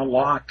Sana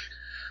Locke,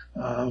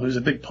 who's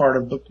a big part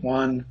of book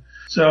 1.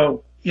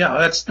 So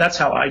yeah, that's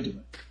how I do it.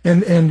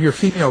 And your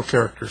female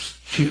characters,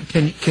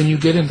 can you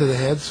get into the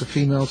heads of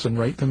females and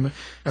write them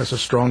as a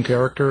strong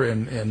character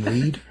and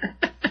lead?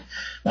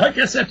 Well, I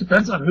guess that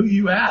depends on who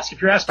you ask.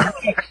 If you're asking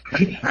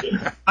me,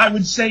 I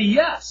would say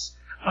yes.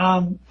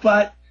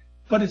 But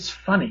it's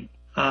funny.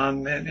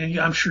 And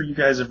I'm sure you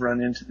guys have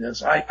run into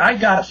this. I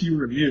got a few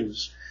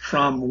reviews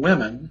from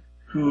women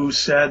who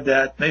said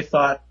that they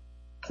thought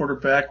Porter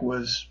Beck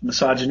was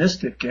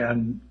misogynistic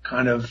and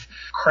kind of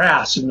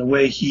crass in the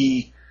way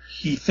he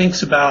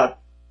thinks about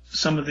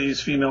some of these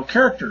female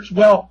characters.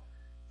 Well,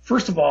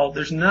 first of all,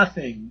 there's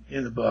nothing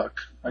in the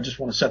book, I just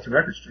want to set the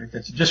record straight,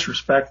 that's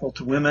disrespectful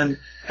to women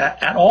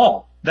at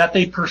all. That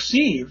they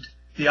perceived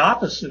the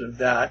opposite of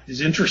that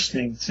is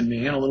interesting to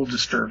me and a little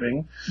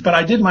disturbing. But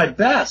I did my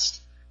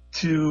best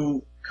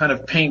to kind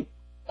of paint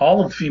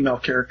all of the female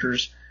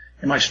characters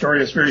in my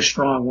story as very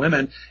strong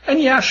women.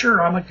 And yeah,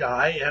 sure, I'm a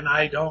guy and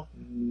I don't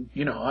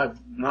and I'm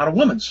not a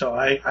woman, so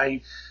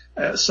I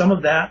some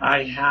of that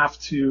I have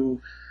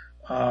to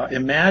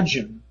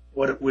imagine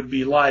what it would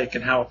be like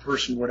and how a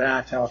person would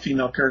act, how a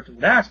female character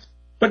would act.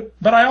 But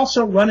I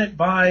also run it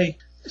by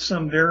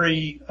some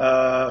very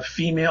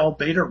female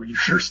beta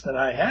readers that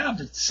I have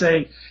to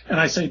say, and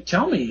I say,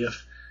 tell me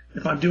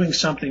if I'm doing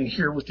something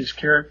here with this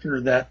character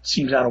that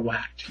seems out of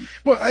whack to you.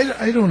 Well,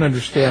 I don't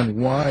understand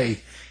why,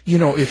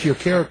 if your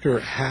character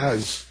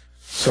has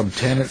some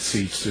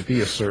tendencies to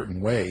be a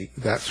certain way,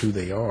 that's who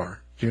they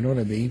are. Do you know what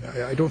I mean?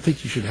 I don't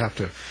think you should have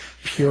to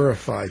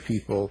purify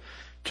people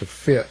to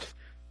fit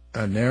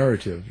a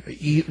narrative,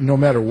 no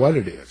matter what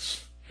it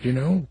is,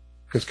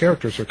 because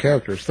characters are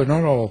characters. They're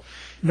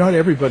not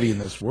everybody in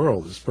this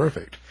world is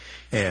perfect.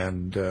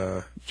 And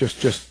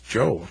just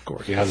Joe, of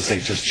course. Yeah, I was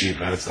saying just G,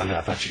 but I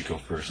thought you'd go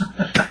first.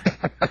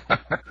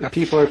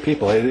 People are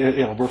people.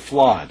 We're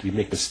flawed. We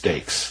make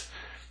mistakes.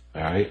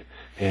 All right?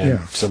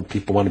 And some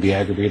people want to be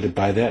aggravated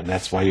by that, and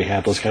that's why you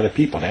have those kind of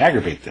people to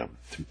aggravate them,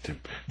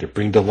 to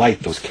bring to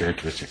light those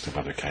characteristics of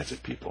other kinds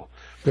of people.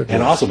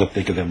 And also to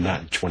think of them not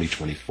in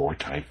 2024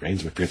 time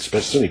frames, but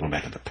especially going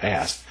back in the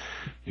past,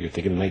 you're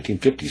thinking of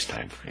 1950s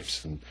time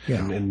frames.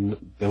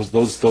 And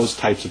those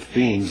types of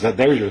themes,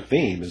 there's your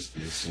theme,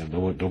 is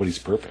nobody's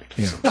perfect.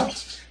 Yeah.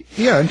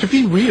 Yeah, and to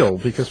be real,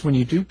 because when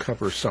you do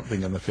cover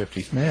something in the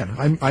 50s,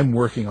 man, I'm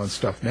working on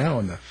stuff now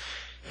in the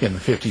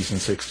 50s and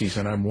 60s,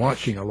 and I'm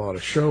watching a lot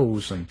of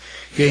shows and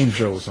game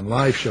shows and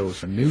live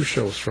shows and news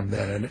shows from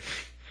then, and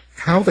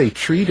how they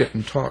treat it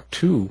and talk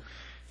to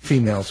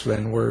females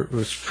then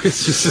was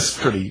just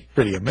pretty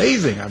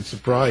amazing. I'm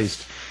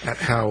surprised at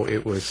how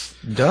it was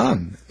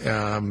done,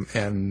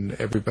 and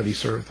everybody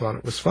sort of thought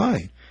it was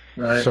fine.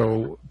 Right.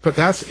 So, but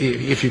that's,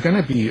 if you're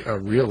going to be a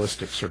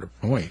realistic sort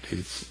of point,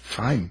 it's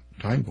time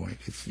point.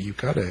 It's you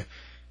gotta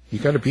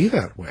be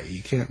that way.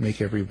 You can't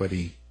make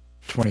everybody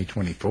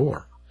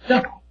 2024.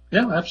 Yeah,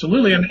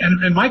 absolutely.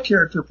 And my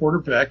character, Porter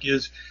Beck,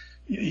 he's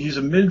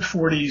a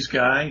mid-40s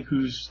guy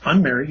who's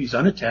unmarried, he's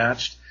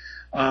unattached.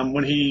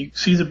 When he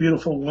sees a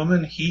beautiful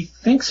woman, he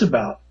thinks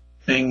about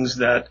things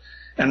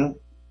and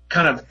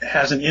kind of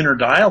has an inner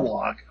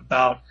dialogue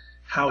about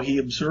how he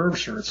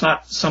observes her. It's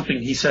not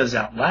something he says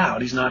out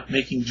loud. He's not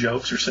making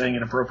jokes or saying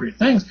inappropriate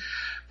things,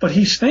 but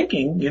he's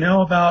thinking,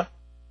 about,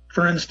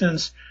 for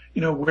instance,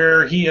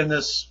 where he and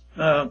this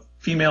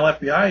female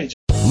FBI agent.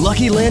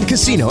 Lucky Land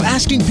Casino,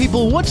 asking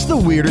people, what's the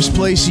weirdest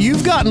place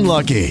you've gotten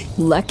lucky?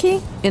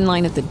 Lucky? In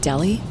line at the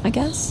deli, I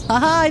guess?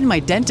 Aha, in my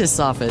dentist's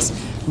office.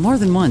 More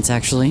than once,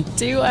 actually.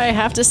 Do I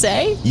have to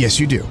say? Yes,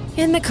 you do.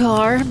 In the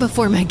car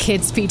before my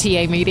kids'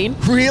 PTA meeting.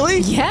 Really?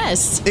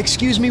 Yes.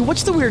 Excuse me,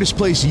 what's the weirdest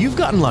place you've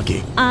gotten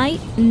lucky? I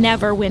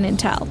never win and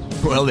tell.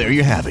 Well, there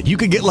you have it. You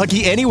can get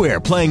lucky anywhere,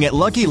 playing at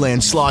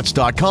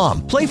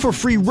LuckyLandSlots.com. Play for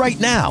free right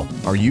now.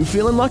 Are you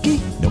feeling lucky?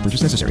 No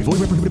purchase necessary. Void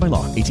where prohibited by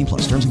law.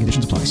 18+. Terms and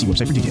conditions apply. See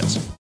website for details.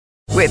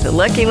 With the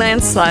Lucky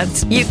Land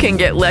Slots, you can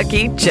get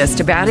lucky just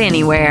about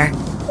anywhere.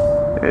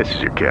 This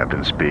is your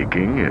captain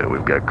speaking.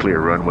 We've got clear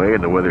runway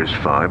and the weather's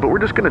fine, but we're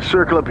just going to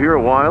circle up here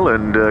a while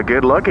and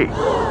get lucky.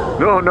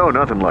 No,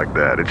 nothing like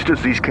that. It's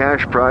just these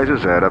cash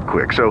prizes add up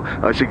quick. So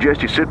I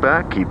suggest you sit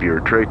back, keep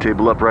your tray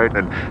table upright,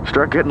 and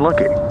start getting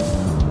lucky.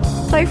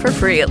 Play for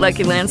free at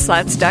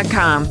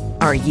LuckyLandSlots.com.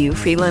 Are you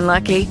feeling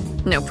lucky?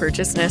 No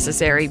purchase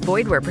necessary.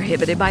 Void where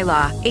prohibited by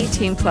law.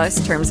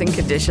 18+ terms and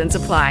conditions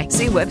apply.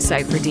 See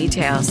website for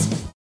details.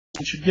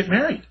 You should get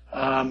married.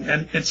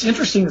 And it's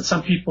interesting that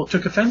some people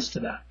took offense to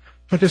that.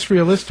 But it's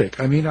realistic.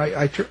 I mean,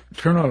 I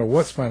turn on a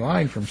What's My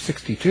Line from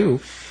 62,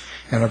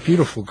 and a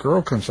beautiful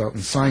girl comes out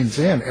and signs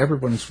in.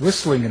 Everyone's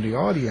whistling in the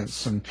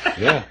audience and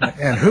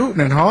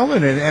hooting and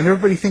hollering, and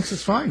everybody thinks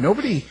it's fine.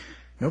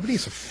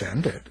 Nobody's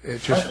offended.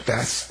 It's just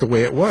that's the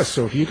way it was.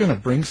 So if you're going to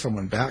bring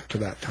someone back to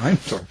that time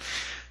zone,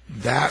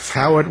 that's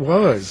how it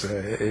was.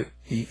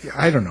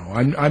 I don't know.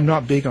 I'm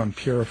not big on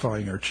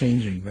purifying or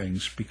changing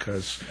things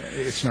because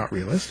it's not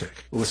realistic.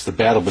 Well, it's the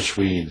battle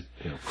between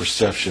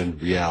perception,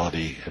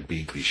 reality, and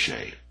being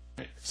cliche.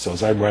 So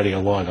as I'm writing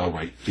along, I'll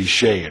write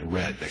cliche in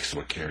red next to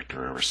a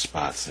character or a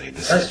spot saying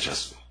this is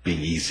just being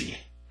easy.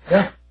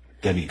 Yeah.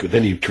 Then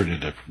you turn it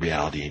into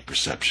reality and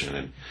perception,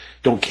 and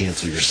don't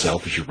cancel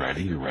yourself as you're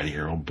writing. You're writing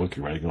your own book.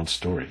 You're writing your own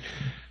story.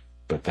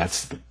 But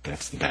that's the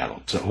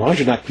battle. So as long as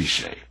you're not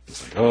cliche,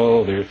 it's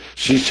like,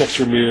 she checks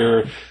her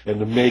mirror and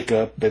the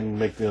makeup and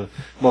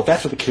well,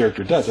 that's what the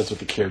character does. That's what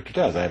the character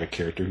does. I have a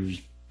character who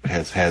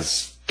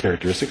has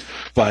characteristics,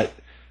 but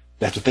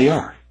that's what they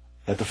are.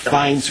 That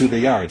defines who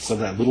they are. It's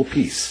that little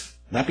piece.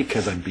 Not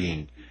because I'm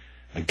being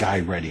a guy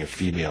writing a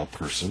female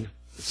person.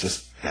 It's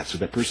just that's who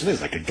that person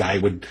is. Like a guy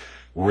would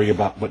worry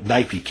about what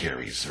knife he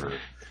carries or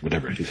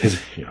whatever.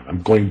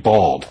 I'm going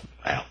bald.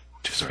 Well,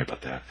 too sorry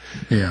about that.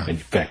 Yeah. In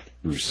fact,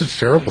 Bruce. It's a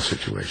terrible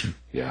situation.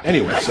 Yeah.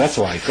 Anyway, so that's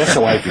how I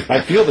feel.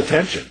 I feel the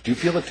tension. Do you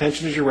feel the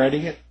tension as you're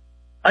writing it?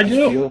 I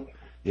do.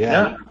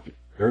 Yeah.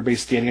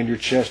 Everybody's standing on your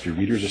chest. Your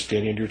readers are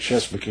standing on your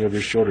chest, looking over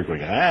your shoulder,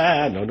 going,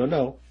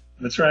 no.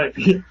 That's right.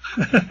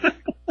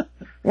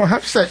 Well, how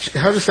does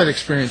that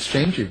experience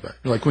change you?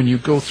 Like when you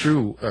go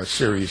through a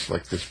series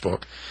like this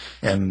book,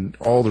 and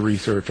all the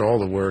research, all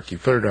the work, you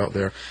put it out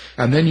there,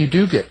 and then you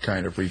do get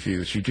kind of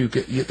reviews.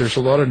 There's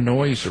a lot of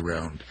noise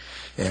around,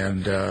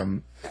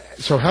 and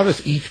so how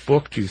does each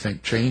book, do you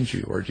think, change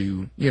you, or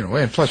do you,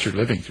 and plus you're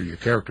living through your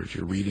characters,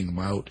 you're reading them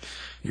out,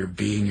 you're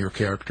being your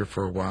character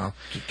for a while.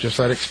 Does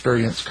that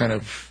experience kind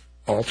of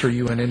alter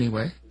you in any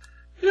way?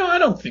 I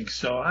don't think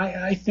so.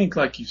 I think,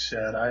 like you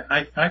said,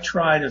 I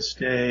try to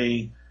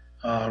stay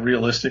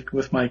realistic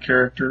with my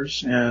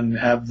characters and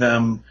have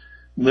them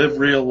live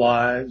real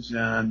lives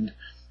and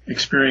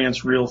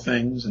experience real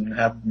things and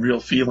have real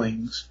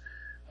feelings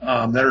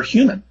that are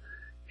human.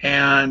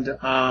 And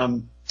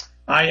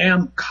I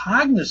am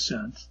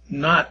cognizant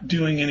not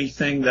doing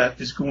anything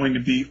that is going to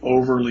be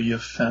overly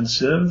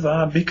offensive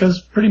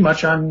because pretty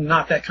much I'm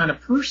not that kind of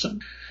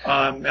person.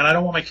 And I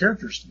don't want my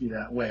characters to be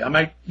that way. I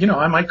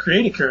might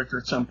create a character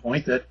at some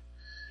point that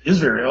is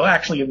very,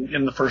 actually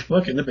in the first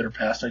book, in The Bitter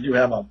Past, I do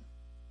have a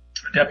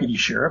deputy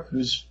sheriff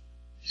he's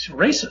a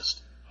racist.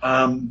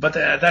 But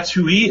that's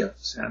who he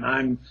is,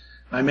 and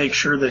I make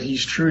sure that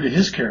he's true to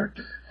his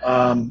character.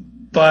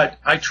 But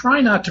I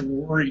try not to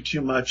worry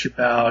too much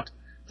about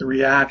the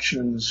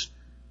reactions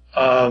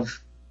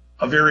of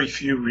a very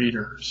few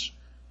readers.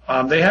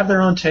 They have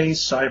their own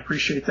tastes. I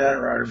appreciate that,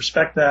 or I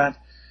respect that.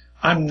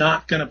 I'm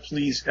not going to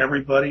please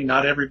everybody.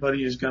 Not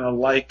everybody is going to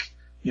like,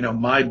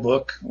 my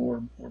book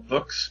or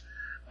books,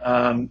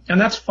 and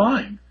that's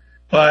fine.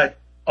 But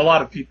a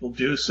lot of people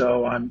do,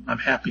 so I'm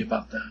happy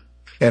about that.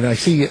 And I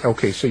see,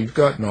 okay, so you've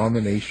got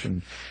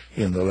nomination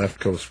in the Left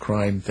Coast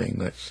crime thing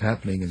that's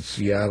happening in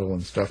Seattle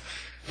and stuff.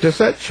 Does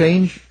that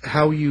change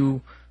how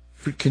you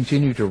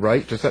continue to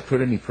write? Does that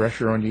put any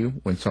pressure on you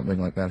when something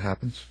like that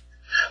happens?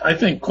 I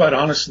think, quite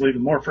honestly, the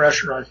more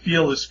pressure I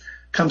feel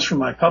comes from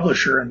my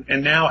publisher,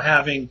 and now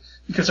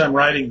because I'm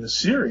writing this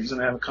series and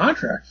I have a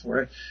contract for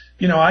it,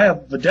 I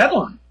have the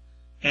deadline.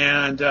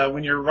 And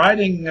when you're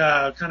writing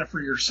kind of for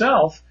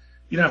yourself,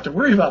 you don't have to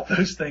worry about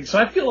those things. So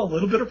I feel a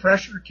little bit of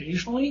pressure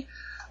occasionally,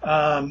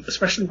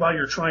 especially while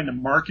you're trying to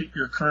market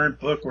your current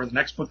book or the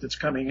next book that's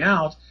coming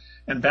out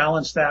and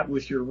balance that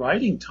with your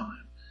writing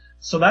time.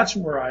 So that's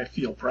where I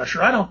feel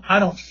pressure. I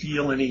don't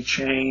feel any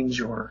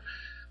change or,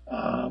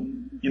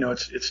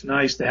 it's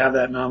nice to have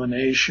that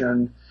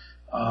nomination.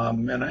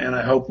 And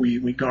I hope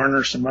we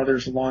garner some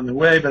others along the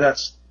way,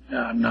 but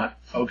I'm not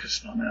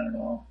focused on that at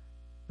all.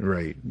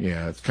 Right.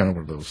 Yeah. It's kind of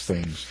one of those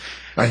things.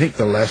 I think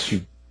the less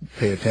you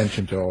pay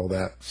attention to all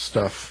that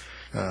stuff,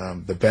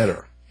 the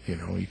better.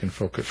 You can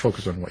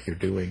focus on what you're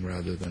doing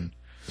rather than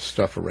the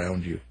stuff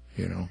around you,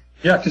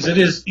 Yeah, because it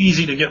is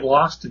easy to get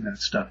lost in that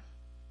stuff.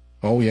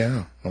 Oh,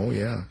 yeah.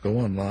 Go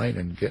online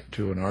and get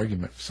to an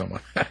argument with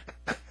someone.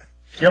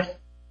 Yep.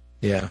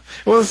 Yeah.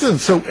 Well, listen,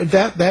 so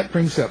that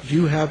brings up, do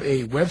you have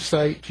a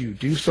website? Do you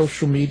do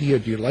social media?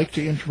 Do you like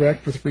to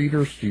interact with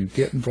readers? Do you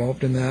get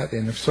involved in that?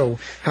 And if so,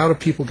 how do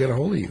people get a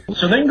hold of you?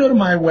 So they can go to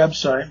my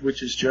website,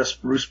 which is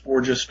just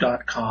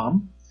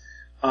bruceborges.com.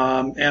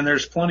 And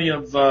there's plenty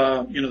of,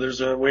 there's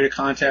a way to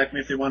contact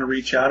me if they want to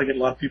reach out. I get a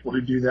lot of people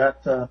who do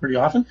that pretty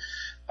often.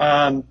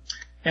 And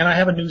I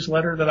have a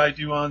newsletter that I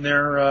do on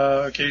there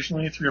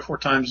occasionally, 3 or 4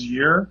 times a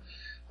year.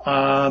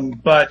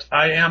 But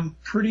I am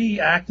pretty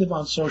active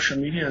on social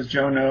media, as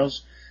Joe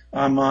knows.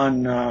 I'm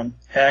on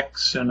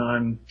X, and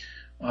I'm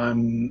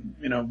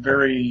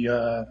very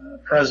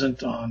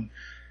present on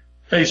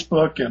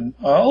Facebook, and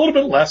a little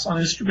bit less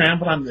on Instagram,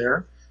 but I'm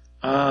there.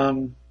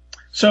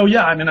 So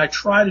yeah, I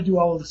try to do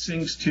all of the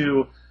things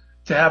to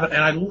have it,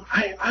 and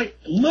I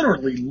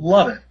literally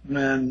love it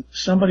when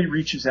somebody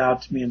reaches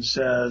out to me and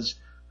says,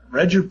 I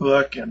read your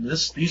book, and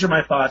these are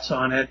my thoughts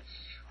on it.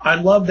 I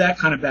love that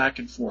kind of back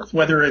and forth,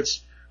 whether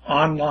it's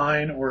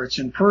online or it's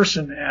in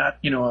person at,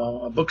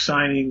 a book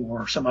signing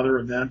or some other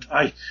event.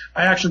 I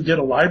actually did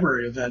a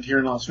library event here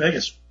in Las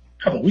Vegas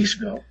a couple of weeks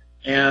ago,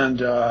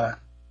 and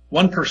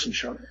one person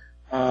showed it.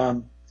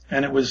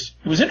 And it was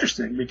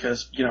interesting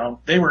because,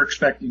 they were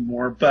expecting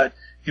more, but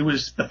it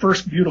was the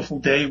first beautiful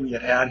day we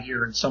had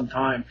here in some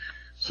time.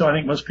 So I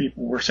think most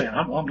people were saying,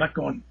 I'm not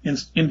going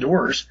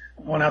indoors,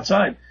 I'm going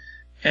outside.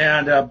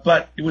 And,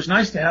 but it was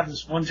nice to have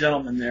this one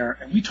gentleman there,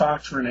 and we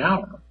talked for an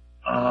hour.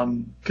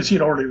 Because he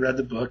had already read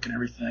the book and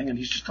everything, and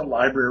he's just a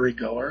library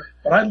goer.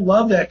 But I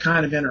love that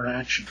kind of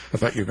interaction. I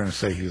thought you were going to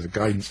say he was a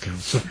guidance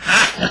counselor.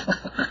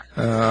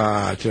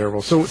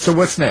 Terrible. So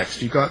what's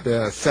next? You got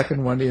the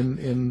second one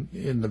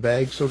in the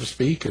bag, so to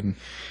speak,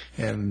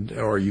 and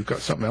or you've got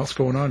something else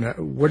going on?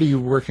 What are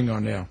you working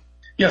on now?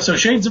 Yeah, so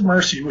Shades of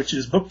Mercy, which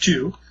is book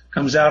 2,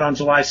 comes out on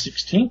July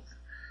 16th,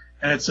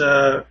 and it's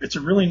a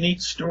really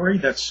neat story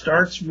that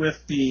starts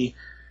with the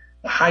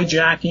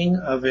hijacking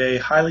of a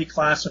highly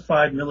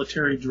classified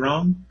military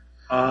drone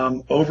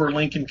over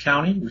Lincoln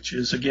County, which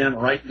is, again,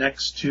 right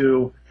next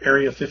to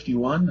Area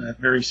 51, that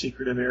very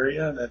secretive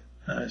area that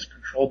is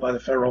controlled by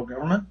the federal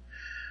government.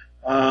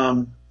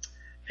 And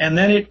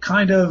then it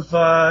kind of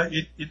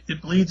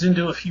it bleeds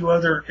into a few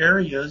other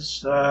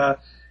areas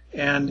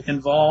and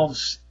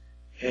involves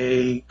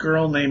a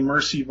girl named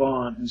Mercy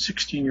Vaughn, who's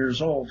 16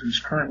 years old, who's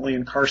currently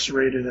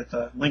incarcerated at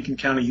the Lincoln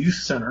County Youth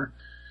Center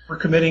for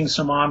committing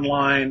some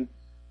online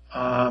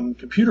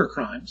computer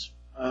crimes,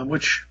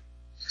 which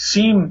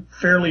seem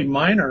fairly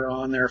minor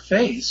on their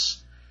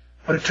face.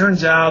 But it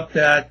turns out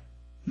that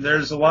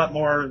there's a lot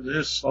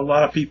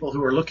of people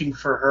who are looking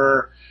for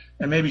her,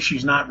 and maybe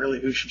she's not really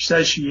who she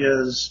says she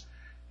is.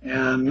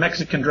 And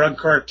Mexican drug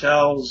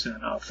cartels and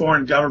a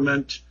foreign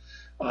government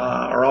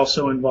are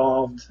also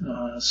involved.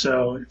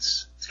 So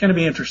it's going to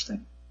be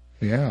interesting.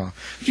 Yeah.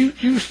 Do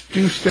you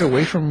stay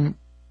away from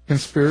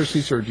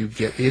conspiracies, or do you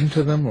get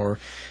into them, or,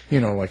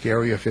 like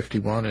Area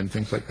 51 and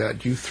things like that?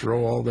 Do you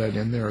throw all that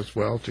in there as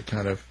well to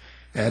kind of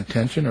add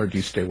tension, or do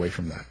you stay away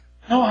from that?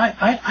 No,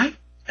 I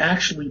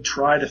actually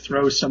try to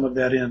throw some of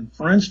that in.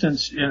 For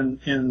instance,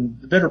 in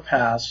The Bitter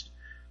Past,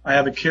 I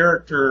have a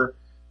character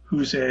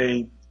who's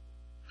a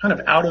kind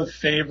of out of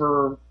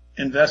favor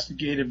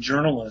investigative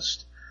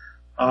journalist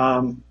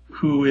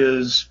who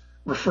is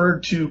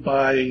referred to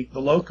by the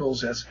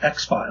locals as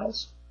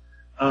X-Files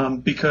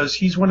because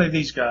he's one of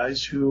these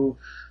guys who,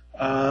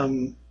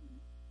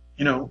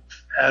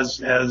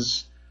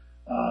 has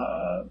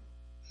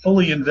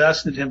fully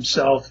invested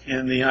himself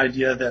in the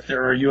idea that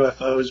there are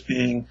UFOs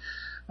being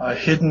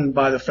hidden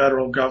by the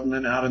federal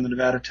government out in the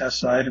Nevada test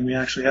site, and we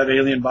actually have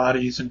alien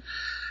bodies.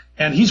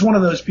 And he's one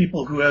of those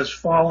people who has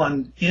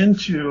fallen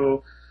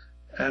into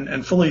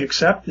and fully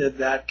accepted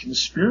that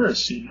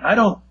conspiracy. I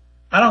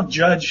don't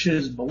judge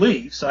his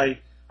beliefs. I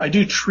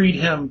do treat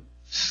him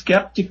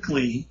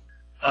skeptically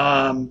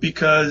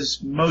because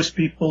most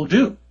people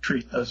do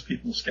treat those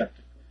people skeptically.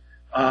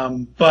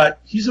 But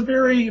he's a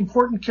very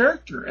important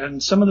character,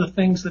 and some of the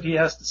things that he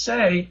has to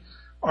say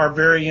are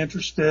very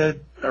interesting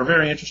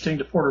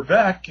to Porter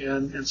Beck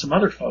and some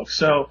other folks.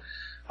 So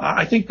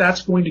I think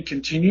that's going to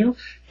continue.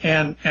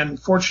 And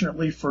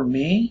fortunately for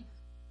me,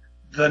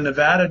 the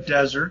Nevada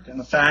desert and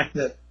the fact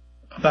that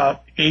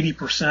about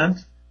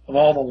 80% of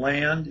all the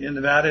land in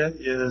Nevada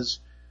is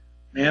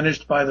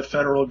managed by the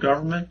federal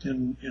government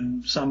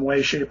in some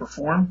way, shape, or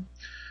form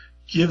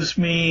gives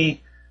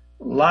me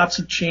lots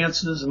of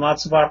chances and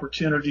lots of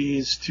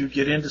opportunities to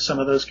get into some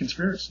of those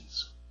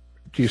conspiracies.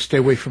 Do you stay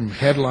away from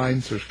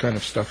headlines? There's kind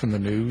of stuff in the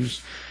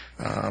news,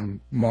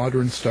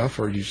 modern stuff,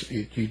 or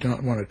you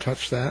don't want to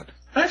touch that?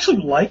 I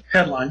actually like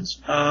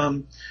headlines,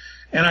 and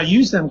I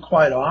use them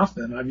quite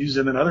often. I've used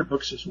them in other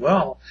books as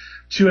well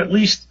to at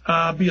least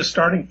be a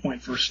starting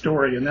point for a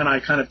story, and then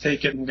I kind of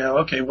take it and go,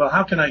 okay, well,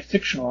 how can I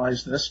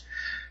fictionalize this,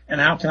 and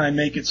how can I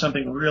make it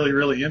something really,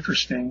 really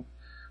interesting?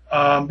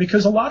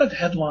 Because a lot of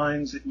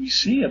headlines that we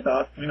see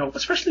about,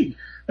 especially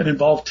that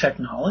involve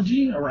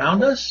technology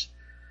around us,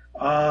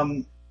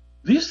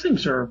 these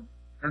things are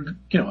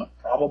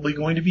probably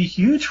going to be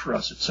huge for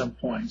us at some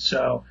point.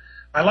 So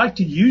I like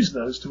to use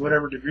those to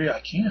whatever degree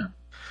I can.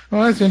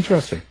 Well, that's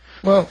interesting.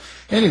 Well,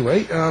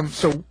 anyway,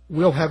 so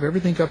we'll have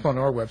everything up on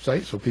our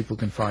website so people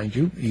can find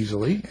you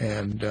easily,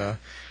 and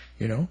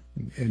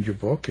and your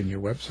book and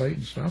your website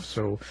and stuff.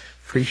 So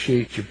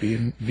appreciate you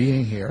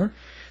being here.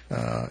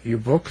 Your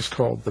book is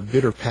called The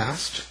Bitter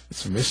Past.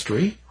 It's a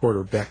mystery,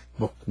 Porter Beck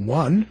Book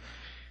 1.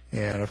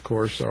 And, of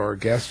course, our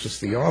guest is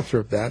the author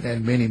of that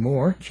and many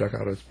more. Check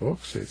out his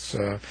books. It's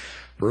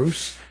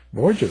Bruce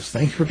Borges.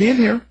 Thanks for being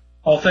here.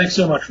 Oh, thanks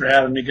so much for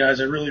having me,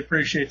 guys. I really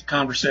appreciate the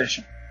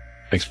conversation.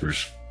 Thanks,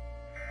 Bruce.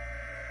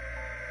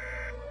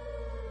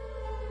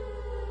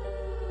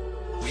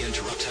 We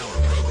interrupt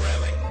our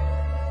programming.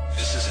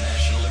 This is a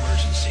national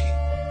emergency.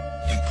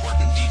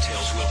 Important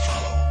details will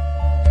follow.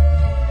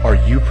 Are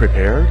you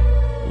prepared?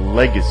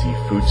 Legacy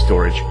Food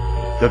Storage.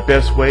 The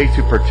best way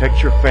to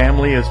protect your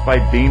family is by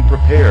being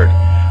prepared.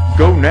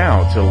 Go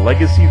now to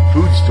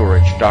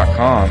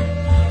legacyfoodstorage.com.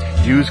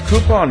 Use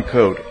coupon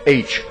code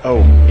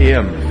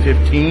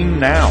HOM15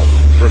 now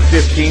for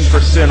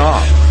 15%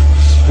 off.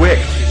 Quick,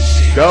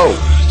 go!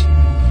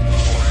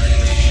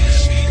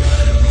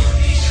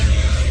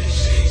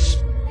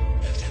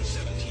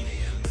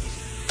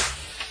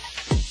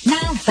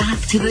 Now back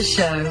to the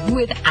show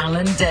with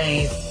Alan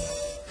Dave.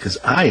 Because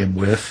I am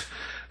with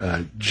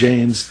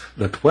James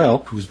the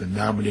 12th, who's been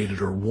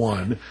nominated or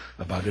won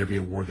about every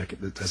award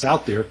that's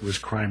out there for his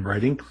crime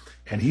writing,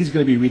 and he's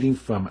going to be reading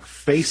from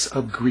Face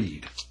of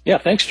Greed. Yeah,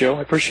 thanks, Joe.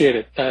 I appreciate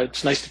it.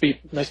 It's nice to be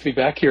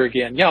back here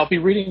again. Yeah, I'll be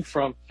reading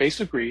from Face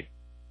of Greed.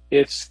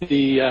 It's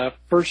the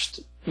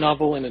first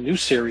novel in a new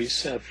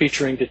series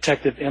featuring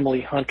Detective Emily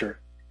Hunter,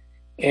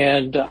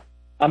 and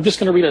I'm just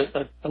going to read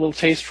a little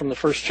taste from the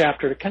first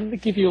chapter to kind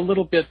of give you a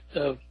little bit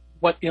of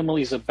what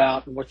Emily's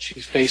about and what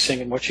she's facing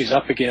and what she's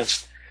up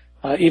against.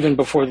 Even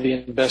before the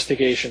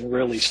investigation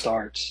really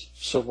starts.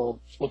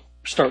 So we'll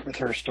start with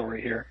her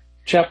story here.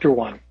 Chapter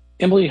 1.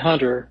 Emily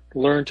Hunter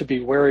learned to be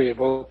wary of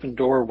open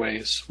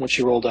doorways when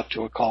she rolled up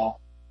to a call.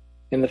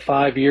 In the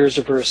 5 years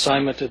of her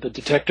assignment at the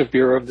Detective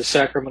Bureau of the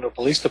Sacramento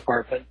Police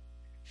Department,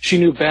 she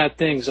knew bad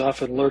things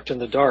often lurked in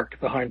the dark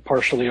behind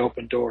partially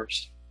open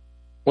doors.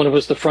 When it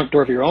was the front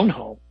door of your own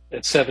home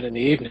at 7 in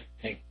the evening,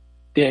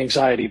 the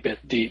anxiety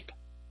bit deep.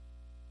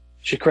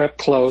 She crept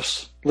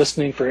close,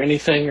 listening for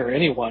anything or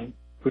anyone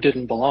who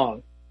didn't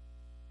belong.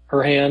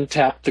 Her hand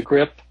tapped the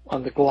grip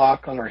on the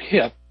Glock on her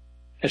hip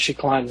as she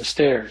climbed the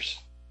stairs.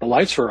 The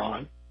lights were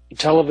on. The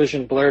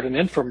television blared an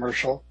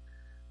infomercial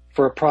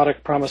for a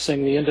product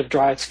promising the end of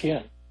dried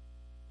skin.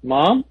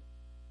 Mom?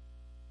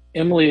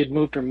 Emily had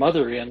moved her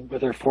mother in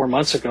with her 4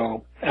 months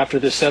ago after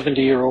the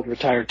 70-year-old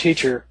retired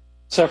teacher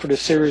suffered a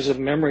series of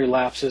memory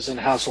lapses and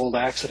household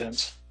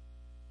accidents.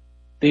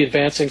 The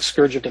advancing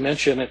scourge of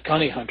dementia at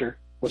Connie Hunter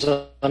was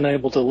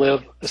unable to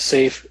live a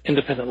safe,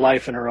 independent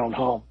life in her own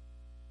home.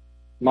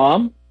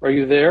 Mom, are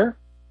you there?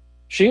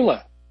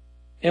 Sheila.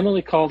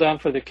 Emily called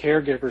out for the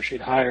caregiver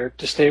she'd hired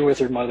to stay with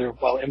her mother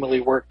while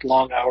Emily worked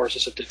long hours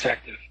as a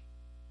detective.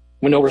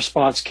 When no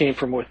response came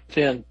from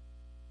within,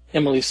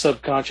 Emily's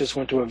subconscious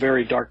went to a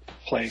very dark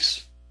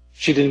place.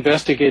 She'd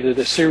investigated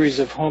a series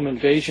of home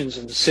invasions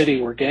in the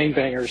city where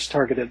gangbangers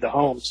targeted the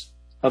homes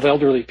of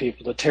elderly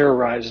people to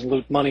terrorize and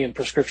loot money and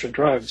prescription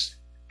drugs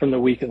from the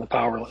weak and the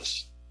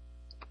powerless.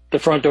 The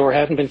front door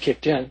hadn't been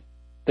kicked in.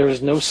 There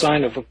was no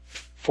sign of a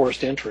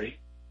forced entry.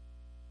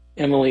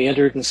 Emily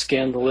entered and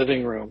scanned the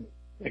living room.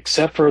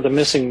 Except for the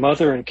missing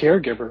mother and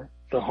caregiver,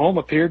 the home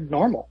appeared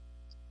normal.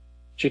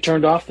 She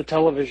turned off the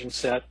television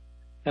set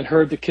and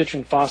heard the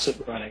kitchen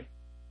faucet running.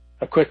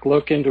 A quick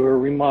look into her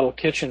remodeled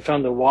kitchen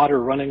found the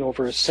water running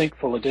over a sink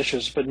full of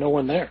dishes, but no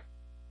one there.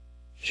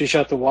 She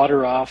shut the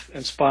water off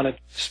and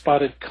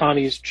spotted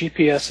Connie's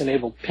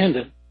GPS-enabled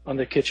pendant on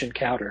the kitchen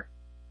counter.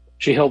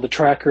 She held the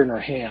tracker in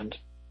her hand.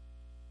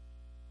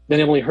 Then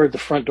Emily heard the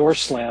front door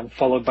slam,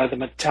 followed by the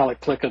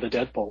metallic click of the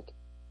deadbolt.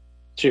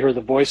 She heard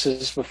the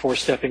voices before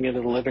stepping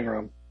into the living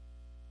room.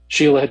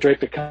 Sheila had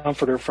draped a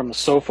comforter from the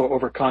sofa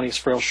over Connie's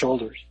frail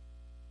shoulders.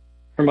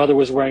 Her mother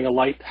was wearing a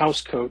light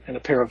house coat and a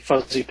pair of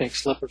fuzzy pink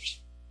slippers.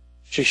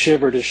 She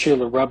shivered as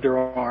Sheila rubbed her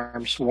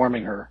arms,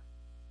 warming her.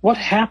 What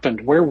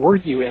happened? Where were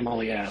you?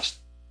 Emily asked.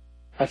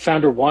 I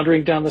found her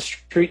wandering down the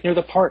street near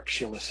the park,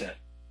 Sheila said.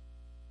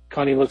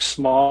 Connie looked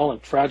small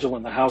and fragile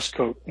in the house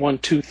coat, one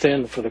too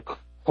thin for the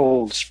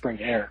cold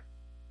spring air.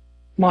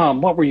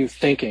 Mom, what were you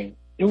thinking?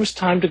 It was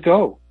time to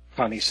go,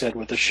 Connie said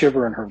with a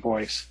shiver in her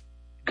voice.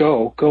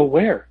 Go? Go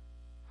where?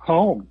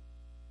 Home.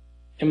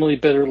 Emily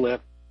bit her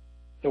lip.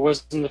 It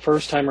wasn't the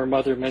first time her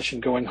mother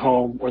mentioned going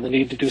home or the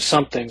need to do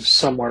something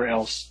somewhere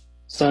else.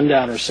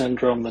 Sundowner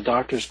syndrome, the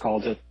doctors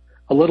called it,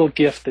 a little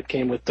gift that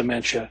came with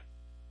dementia,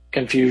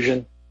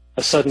 confusion,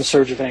 a sudden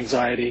surge of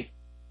anxiety,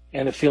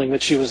 and a feeling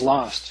that she was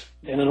lost,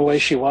 and in a way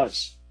she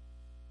was.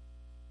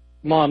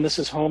 Mom, this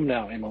is home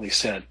now, Emily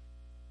said.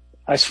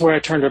 I swear I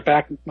turned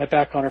my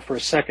back on her for a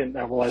second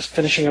while I was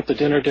finishing up the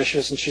dinner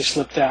dishes and she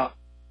slipped out.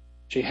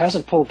 She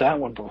hasn't pulled that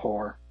one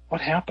before.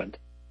 What happened?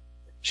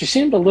 She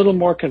seemed a little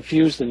more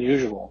confused than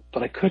usual,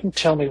 but I couldn't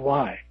tell me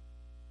why.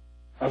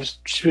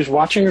 She was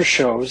watching her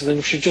shows,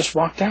 then she just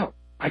walked out.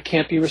 I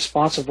can't be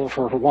responsible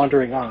for her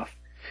wandering off.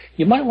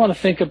 You might want to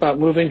think about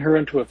moving her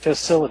into a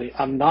facility.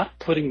 I'm not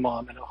putting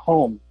Mom in a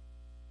home.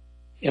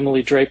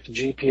 Emily draped the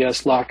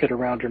GPS locket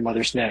around her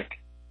mother's neck.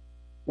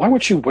 Why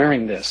weren't you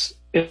wearing this?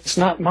 It's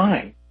not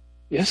mine.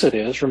 Yes, it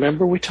is.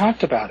 Remember, we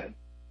talked about it.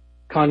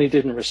 Connie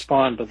didn't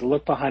respond, but the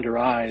look behind her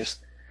eyes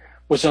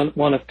was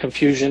one of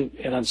confusion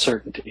and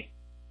uncertainty.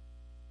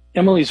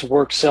 Emily's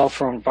work cell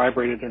phone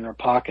vibrated in her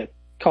pocket.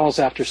 Calls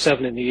after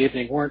 7 in the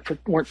evening weren't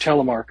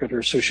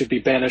telemarketers who should be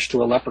banished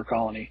to a leper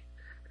colony.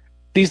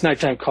 These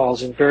nighttime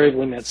calls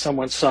invariably meant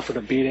someone suffered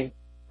a beating,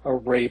 a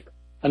rape,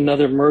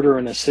 another murder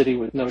in a city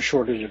with no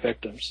shortage of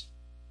victims.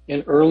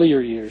 In earlier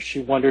years, she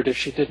wondered if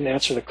she didn't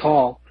answer the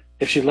call,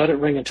 if she let it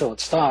ring until it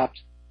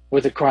stopped,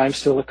 would the crime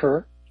still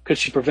occur? Could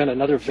she prevent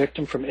another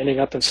victim from ending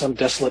up in some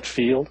desolate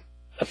field?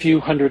 A few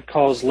hundred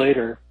calls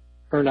later,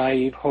 her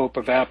naive hope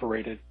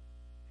evaporated,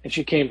 and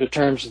she came to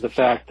terms with the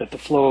fact that the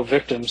flow of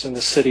victims in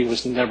the city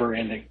was never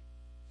ending.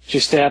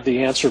 She stabbed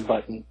the answer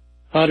button.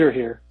 Hunter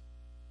here.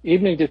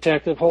 Evening,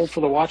 detective. Hold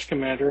for the watch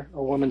commander,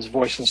 a woman's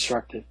voice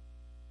instructed.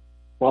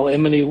 While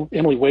Emily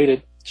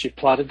waited, she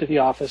plodded to the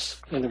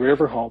office in the rear of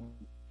her home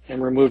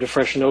and removed a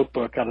fresh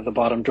notebook out of the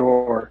bottom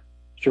drawer.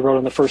 She wrote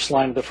on the first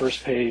line of the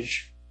first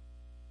page,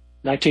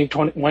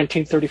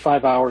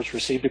 1935 hours,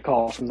 received a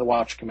call from the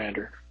watch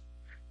commander.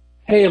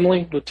 Hey,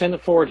 Emily,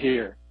 Lieutenant Ford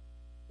here.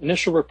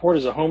 Initial report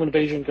is a home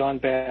invasion gone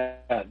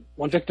bad.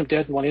 1 victim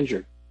dead and 1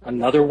 injured.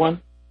 Another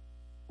one?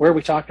 Where are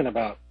we talking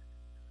about?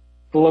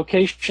 The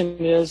location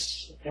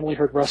is, Emily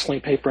heard rustling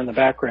paper in the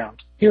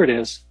background. Here it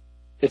is.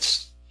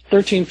 It's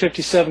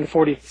 1357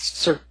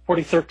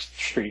 43rd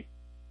Street.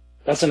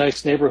 That's a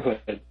nice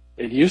neighborhood.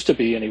 It used to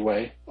be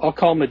anyway. I'll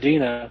call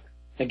Medina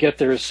and get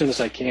there as soon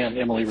as I can,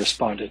 Emily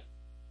responded.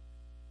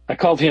 I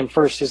called him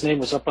first. His name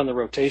was up on the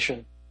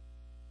rotation.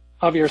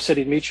 Javier said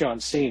he'd meet you on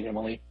scene,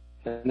 Emily.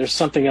 And there's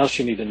something else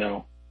you need to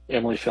know.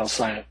 Emily fell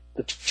silent.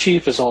 The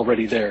chief is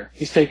already there.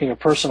 He's taking a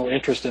personal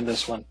interest in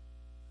this one.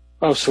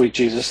 Oh, sweet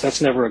Jesus,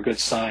 that's never a good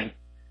sign.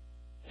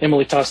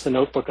 Emily tossed the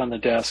notebook on the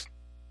desk.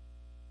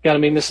 Gotta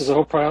mean, this is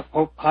a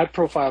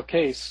high-profile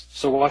case,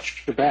 so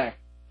watch your back.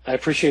 I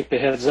appreciate the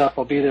heads up.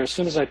 I'll be there as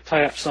soon as I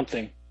tie up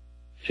something.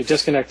 She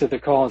disconnected the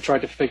call and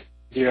tried to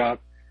figure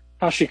out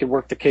how she could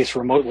work the case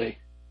remotely.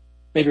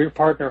 Maybe her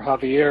partner,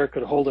 Javier,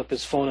 could hold up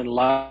his phone and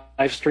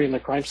live stream the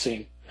crime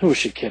scene. Who was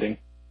she kidding?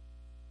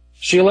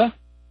 Sheila?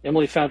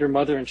 Emily found her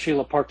mother and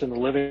Sheila parked in the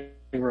living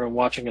room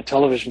watching a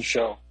television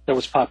show that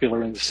was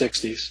popular in the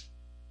 60s.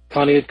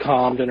 Connie had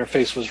calmed and her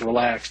face was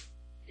relaxed.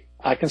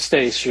 I can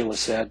stay, Sheila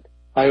said.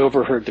 I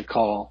overheard the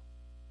call.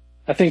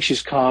 I think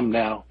she's calm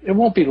now. It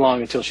won't be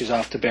long until she's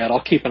off to bed.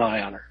 I'll keep an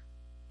eye on her.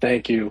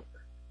 Thank you.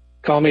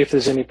 Call me if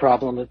there's any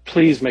problem, and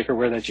please make her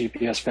wear that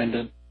GPS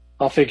pendant.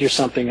 I'll figure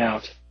something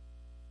out.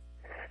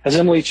 As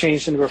Emily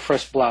changed into her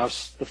fresh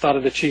blouse, the thought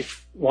of the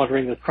chief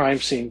wandering the crime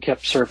scene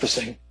kept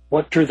surfacing.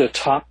 What drew the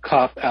top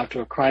cop out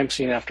to a crime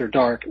scene after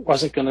dark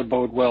wasn't going to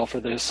bode well for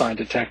the assigned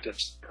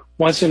detectives.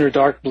 Once in her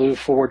dark blue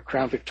Ford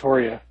Crown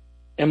Victoria,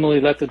 Emily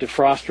let the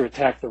defroster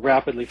attack the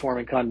rapidly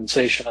forming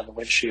condensation on the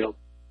windshield.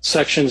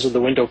 Sections of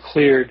the window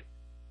cleared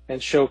and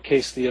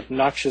showcased the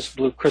obnoxious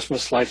blue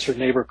Christmas lights her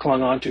neighbor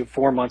clung onto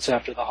 4 months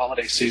after the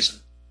holiday season.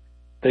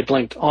 They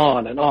blinked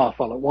on and off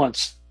all at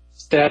once,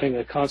 stabbing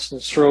a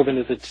constant strobe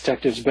into the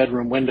detective's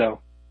bedroom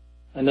window,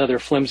 another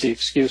flimsy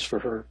excuse for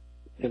her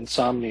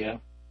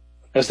insomnia.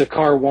 As the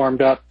car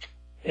warmed up,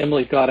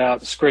 Emily got out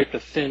and scraped a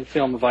thin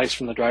film of ice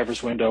from the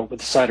driver's window with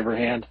the side of her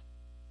hand.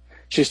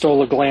 She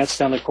stole a glance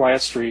down the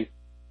quiet street,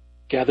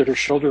 gathered her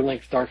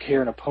shoulder-length dark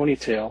hair in a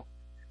ponytail,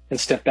 and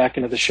stepped back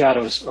into the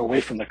shadows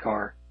away from the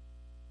car.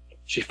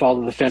 She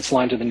followed the fence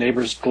line to the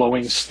neighbor's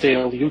glowing,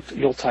 stale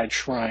Yuletide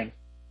shrine.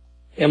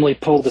 Emily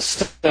pulled the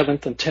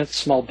 7th and 10th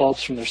small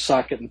bulbs from their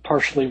socket and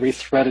partially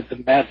rethreaded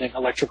the maddening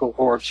electrical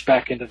orbs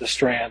back into the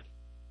strand.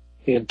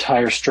 The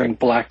entire string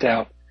blacked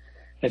out,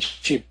 and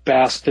she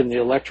basked in the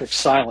electric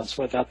silence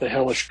without the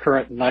hellish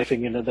current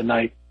knifing into the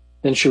night.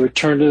 Then she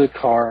returned to the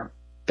car,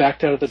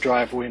 backed out of the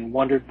driveway, and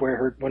wondered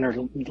when her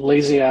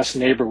lazy-ass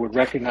neighbor would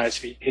recognize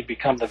he'd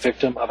become the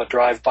victim of a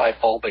drive-by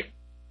bulbing.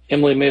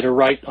 Emily made a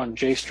right on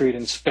J Street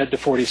and sped to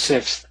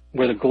 46th,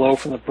 where the glow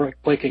from the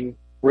blinking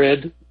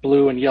red,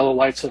 blue, and yellow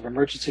lights of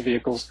emergency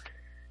vehicles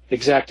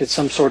exacted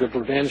some sort of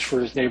revenge for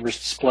his neighbor's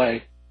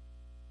display.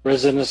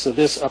 Residents of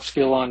this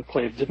upscale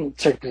enclave didn't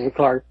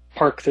technically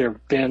park their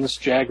Benz,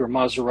 Jag, or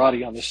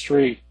Maserati on the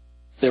street.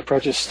 Their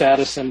precious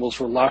status symbols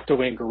were locked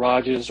away in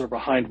garages or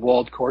behind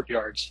walled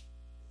courtyards.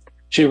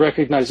 She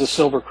recognized the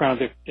silver Crown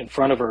Vic in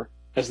front of her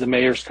as the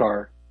mayor's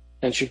car,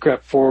 and she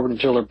crept forward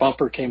until her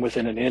bumper came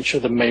within an inch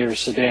of the mayor's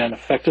sedan,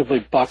 effectively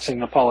boxing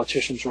the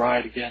politician's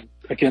ride again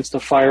against a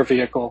fire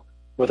vehicle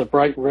with a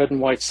bright red and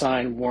white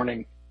sign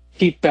warning,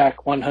 "Keep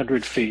back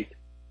 100 feet."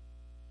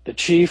 The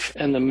chief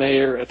and the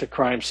mayor at the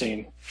crime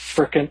scene.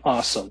 Frickin'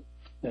 awesome.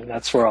 And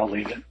that's where I'll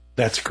leave it.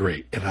 That's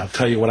great. And I'll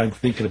tell you what I'm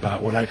thinking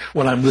about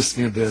when I'm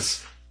listening to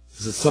this.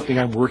 This is something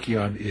I'm working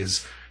on,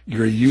 is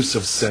your use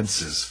of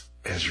senses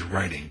as you're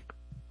writing.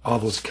 All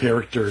those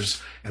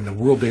characters and the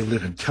world they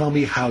live in. Tell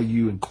me how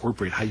you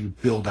incorporate, how you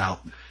build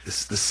out the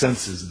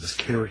senses of these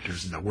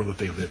characters and the world that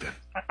they live in.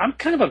 I'm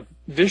kind of a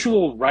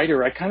visual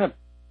writer. I kind of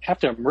have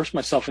to immerse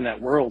myself in that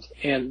world.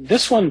 And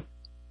this one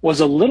was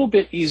a little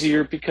bit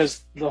easier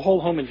because the whole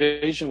home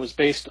invasion was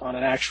based on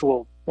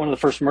one of the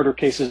first murder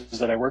cases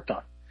that I worked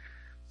on.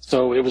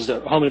 So it was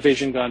the home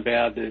invasion gone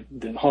bad. The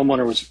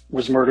homeowner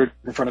was murdered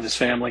in front of his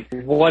family.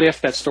 What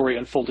if that story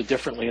unfolded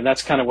differently? And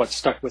that's kind of what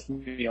stuck with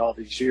me all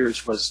these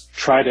years, was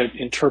try to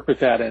interpret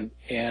that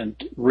and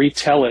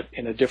retell it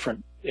in a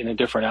different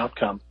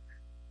outcome.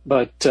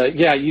 But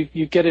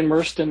you get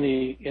immersed in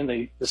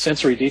the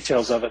sensory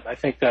details of it. I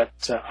think that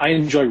I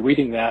enjoy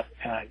reading that,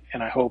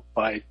 and I hope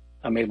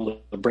I'm able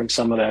to bring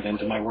some of that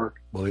into my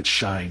work. Well, it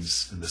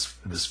shines in this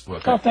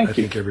book. Oh, thank you. I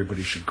think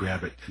everybody should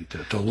grab it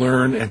to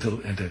learn and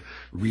to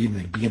read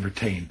and be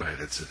entertained by it.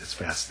 It's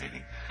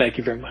fascinating. Thank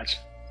you very much.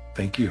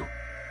 Thank you.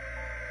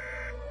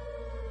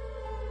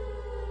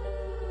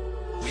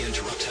 We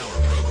interrupt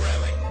our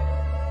programming.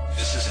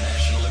 This is a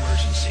national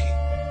emergency.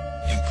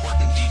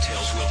 Important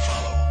details will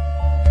follow.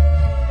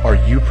 Are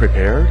you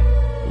prepared?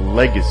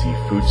 Legacy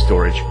Food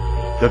Storage.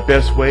 The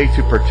best way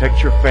to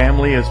protect your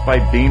family is by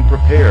being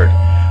prepared.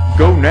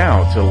 Go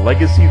now to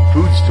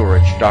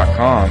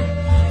legacyfoodstorage.com.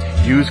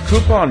 Use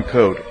coupon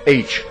code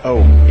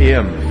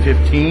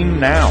HOM15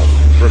 now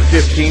for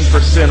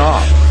 15%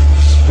 off.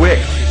 Quick,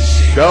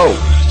 go!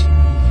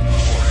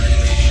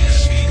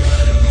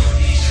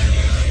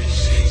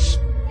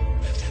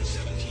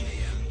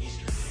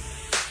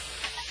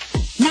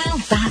 Now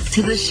back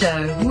to the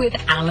show with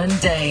Alan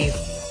Dave.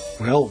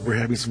 Well, we're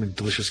having some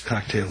delicious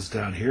cocktails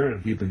down here,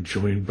 and we've been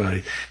joined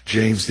by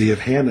James D. of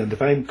Hannah. And if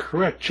I'm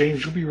correct,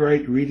 James, you'll be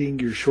reading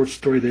your short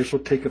story, This Will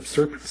Take Up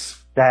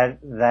Serpents.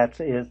 That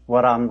is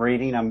what I'm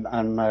reading. I'm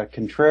a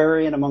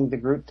contrarian among the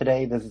group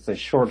today. This is a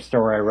short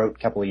story I wrote a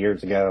couple of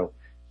years ago.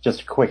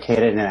 Just a quick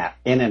hit in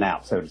and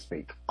out, so to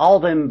speak. All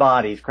them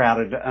bodies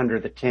crowded under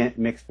the tent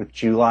mixed with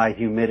July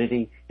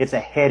humidity. It's a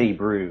heady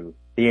brew,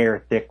 the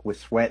air thick with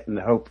sweat and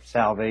the hope of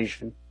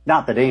salvation.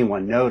 Not that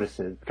anyone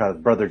notices, because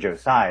Brother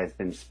Josiah has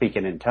been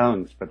speaking in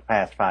tongues for the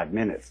past 5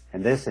 minutes,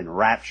 and this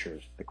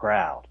enraptures the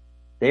crowd.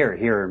 They are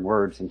hearing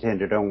words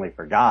intended only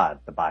for God,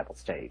 the Bible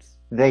states.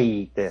 They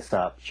eat this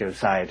up,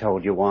 Josiah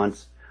told you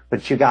once,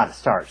 but you gotta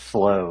start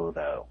slow,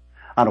 though.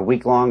 On a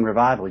week-long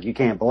revival, you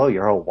can't blow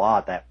your whole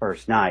wad that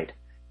first night.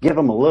 Give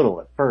 'em a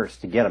little at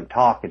first to get 'em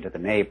talking to the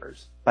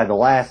neighbors. By the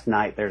last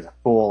night, there's a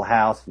full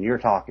house and you're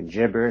talking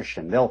gibberish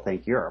and they'll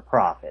think you're a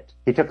prophet.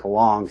 He took a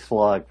long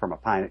slug from a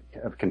pint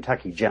of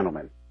Kentucky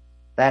Gentleman.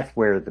 That's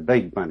where the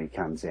big money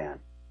comes in.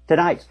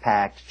 Tonight's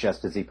packed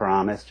just as he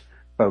promised.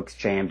 Folks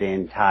jammed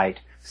in tight,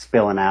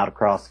 spilling out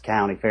across the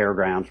county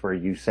fairgrounds where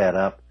you set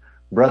up.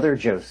 Brother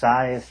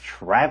Josiah's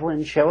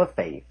traveling show of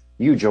faith.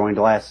 You joined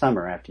last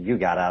summer after you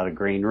got out of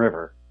Green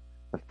River.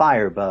 The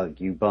firebug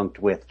you bunked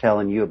with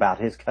telling you about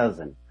his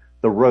cousin.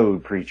 The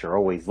road preacher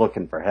always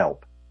looking for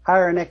help.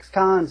 Hiring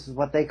ex-cons is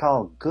what they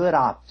call good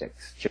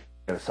optics,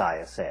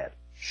 Josiah said.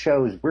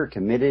 Shows we're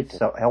committed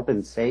to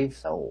helping save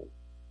souls.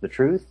 The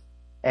truth?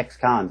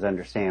 Ex-cons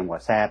understand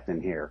what's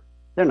happening here.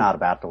 They're not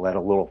about to let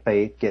a little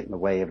faith get in the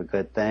way of a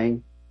good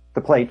thing.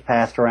 The plate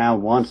passed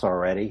around once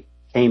already.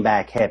 Came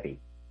back heavy.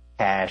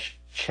 Cash,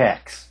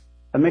 checks,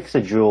 a mix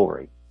of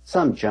jewelry,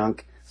 some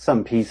junk,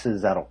 some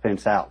pieces that'll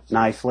fence out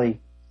nicely.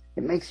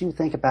 It makes you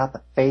think about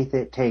the faith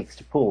it takes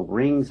to pull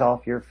rings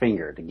off your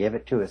finger to give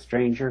it to a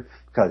stranger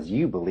because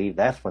you believe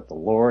that's what the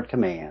Lord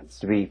commands.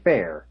 To be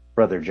fair,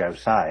 Brother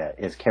Josiah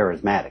is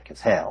charismatic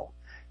as hell.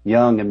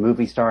 Young and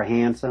movie star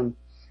handsome,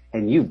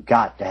 and you've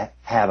got to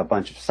have a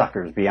bunch of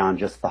suckers beyond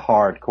just the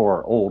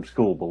hardcore old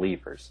school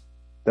believers.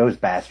 Those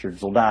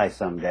bastards will die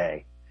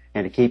someday.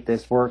 And to keep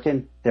this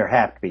working, there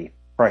have to be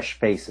fresh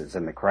faces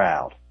in the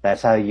crowd.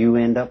 That's how you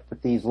end up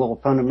with these little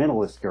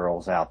fundamentalist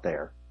girls out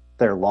there.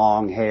 Their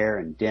long hair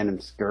and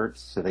denim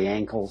skirts to the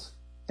ankles,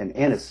 and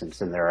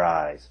innocence in their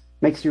eyes.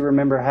 Makes you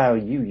remember how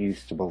you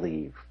used to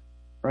believe.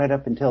 Right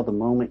up until the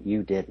moment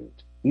you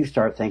didn't. You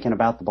start thinking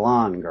about the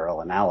blonde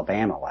girl in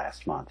Alabama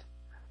last month.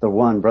 The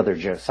one Brother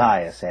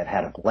Josiah said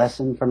had a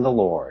blessing from the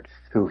Lord,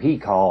 who he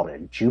called a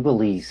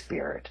Jubilee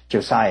spirit.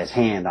 Josiah's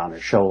hand on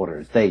her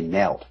shoulders, they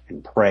knelt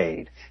and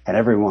prayed, and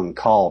everyone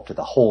called to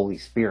the Holy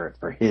Spirit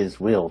for his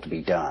will to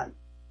be done.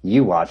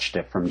 You watched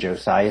it from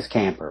Josiah's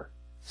camper,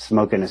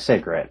 smoking a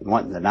cigarette and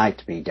wanting the night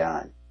to be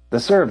done. The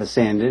service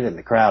ended and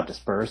the crowd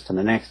dispersed, and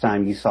the next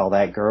time you saw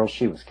that girl,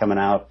 she was coming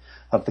out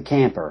of the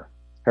camper,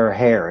 her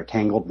hair a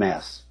tangled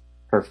mess,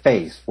 her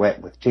face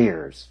wet with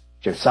tears.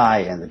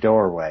 Josiah in the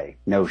doorway,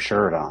 no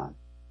shirt on,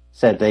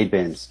 said they'd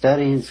been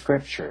studying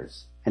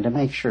scriptures and to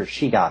make sure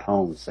she got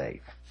home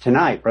safe.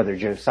 Tonight, Brother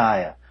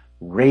Josiah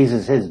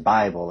raises his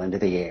Bible into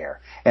the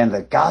air, and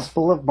the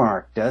Gospel of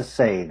Mark does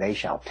say they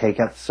shall take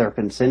up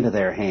serpents into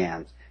their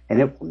hands,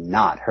 and it will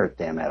not hurt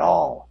them at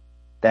all.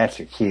 That's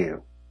your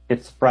cue.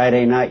 It's the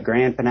Friday night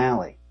grand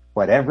finale,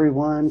 what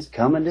everyone's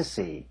coming to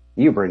see.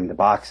 You bring the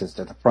boxes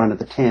to the front of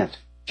the tent.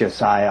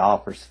 Josiah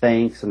offers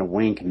thanks and a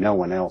wink no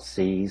one else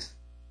sees.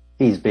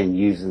 He's been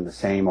using the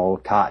same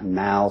old cotton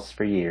mouths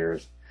for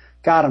years.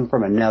 Got 'em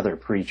from another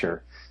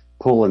preacher,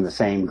 pulling the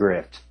same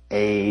grift,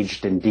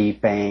 aged and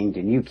defanged,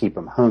 and you keep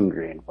 'em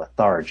hungry and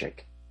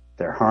lethargic.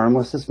 They're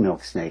harmless as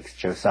milk snakes,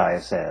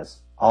 Josiah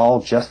says.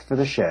 All just for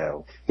the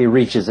show. He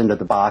reaches into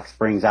the box,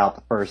 brings out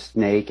the first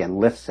snake, and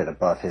lifts it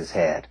above his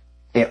head.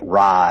 It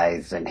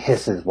writhes and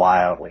hisses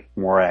wildly,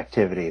 more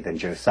activity than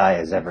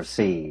Josiah's ever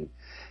seen.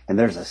 And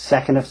there's a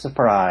second of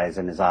surprise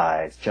in his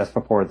eyes just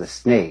before the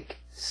snake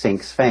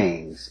sinks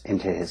fangs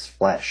into his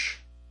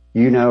flesh.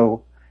 You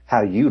know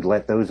how you'd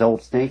let those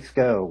old snakes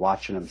go,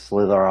 watching them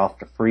slither off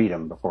to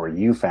freedom before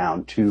you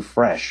found two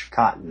fresh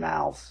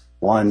cottonmouths,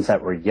 ones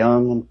that were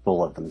young and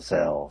full of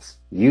themselves.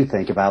 You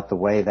think about the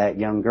way that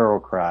young girl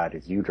cried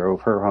as you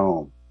drove her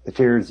home, the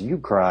tears you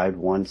cried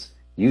once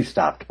you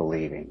stopped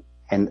believing.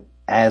 And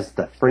as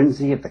the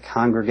frenzy of the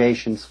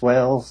congregation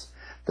swells,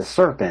 the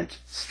serpent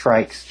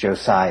strikes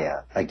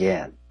Josiah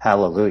again.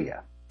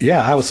 Hallelujah.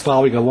 Yeah, I was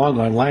following along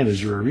online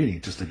as you were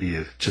reading, just to be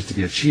a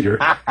cheater,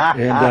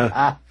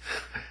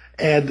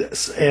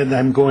 and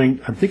I'm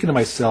thinking to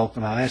myself,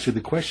 and I'll ask you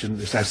the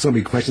question. I have so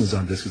many questions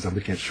on this because I'm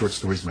looking at short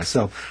stories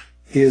myself.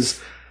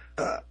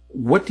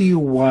 What do you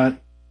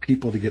want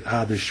people to get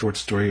out of this short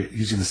story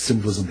using the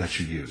symbolism that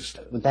you used?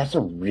 That's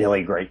a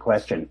really great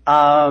question.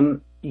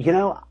 I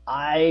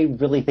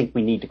really think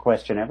we need to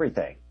question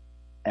everything.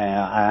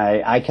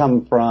 I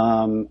come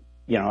from,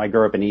 I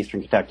grew up in Eastern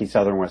Kentucky,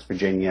 Southern West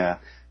Virginia.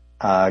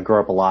 Grew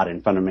up a lot in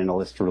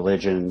fundamentalist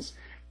religions,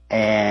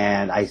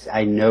 and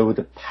I know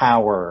the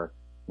power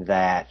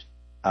that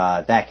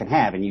that can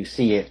have, and you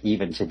see it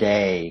even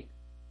today,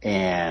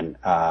 and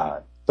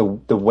the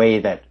way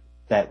that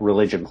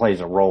religion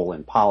plays a role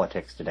in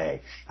politics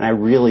today. And I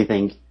really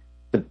think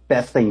the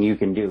best thing you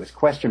can do is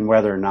question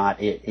whether or not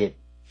it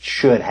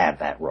should have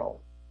that role,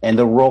 and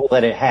the role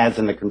that it has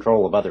in the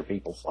control of other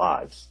people's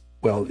lives.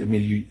 Well, I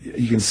mean,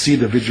 you can see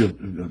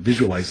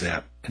visualize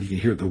that, and you can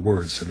hear the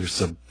words, and there's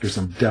some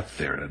depth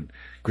there, and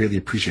greatly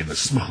appreciate the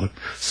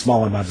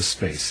small amount of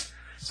space.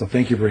 So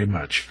thank you very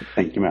much.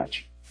 Thank you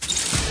much.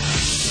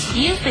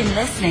 You've been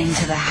listening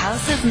to the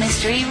House of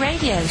Mystery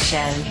radio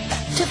show.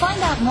 To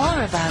find out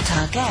more about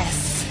our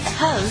guests,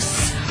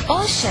 hosts,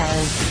 or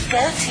shows, go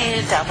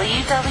to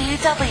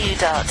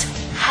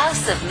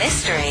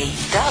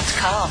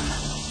www.houseofmystery.com.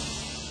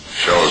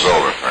 Show's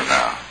over for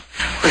now.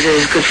 Was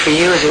it as good for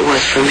you as it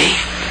was for me?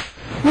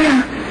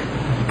 Well,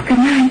 good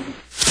night.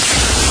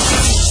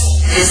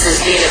 This has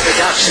been a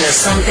production of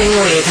Something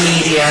Weird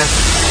Media.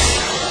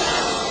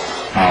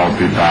 I'll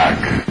be back.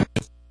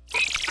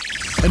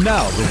 And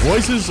now, the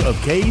voices of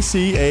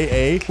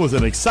KCAA with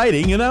an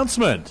exciting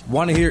announcement.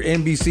 Want to hear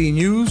NBC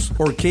News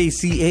or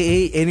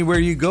KCAA anywhere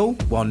you go?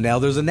 Well, now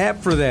there's an app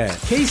for that.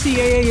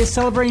 KCAA is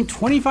celebrating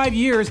 25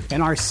 years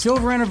and our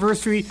silver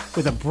anniversary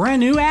with a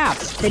brand new app.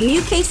 The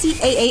new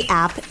KCAA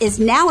app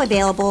is now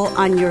available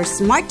on your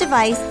smart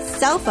device,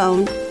 cell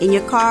phone, in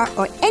your car,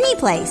 or any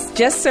place.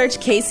 Just search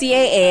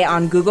KCAA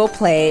on Google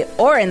Play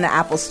or in the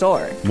Apple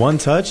Store. One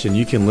touch and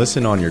you can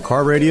listen on your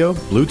car radio,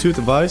 Bluetooth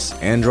device,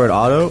 Android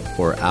Auto,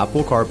 or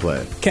Apple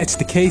CarPlay. Catch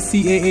the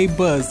KCAA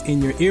buzz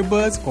in your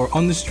earbuds or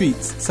on the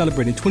streets,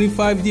 celebrating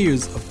 25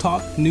 years of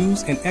talk,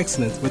 news, and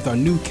excellence with our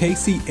new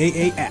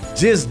KCAA app.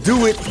 Just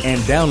do it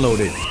and download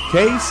it.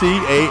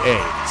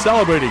 KCAA,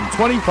 celebrating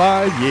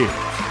 25 years.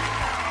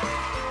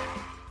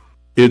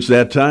 It's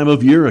that time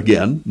of year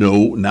again.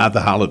 No, not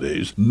the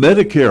holidays.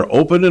 Medicare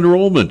open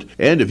enrollment.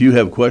 And if you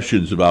have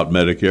questions about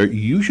Medicare,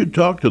 you should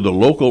talk to the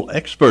local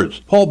experts.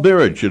 Paul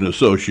Berich and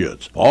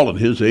Associates. Paul and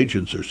his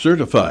agents are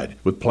certified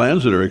with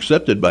plans that are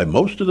accepted by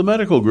most of the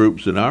medical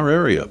groups in our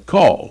area.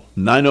 Call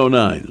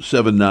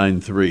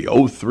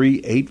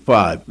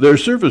 909-793-0385. Their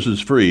service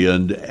is free,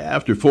 and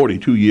after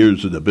 42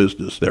 years in the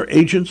business, their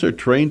agents are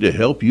trained to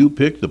help you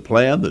pick the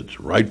plan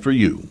that's right for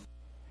you.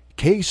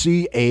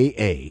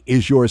 KCAA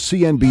is your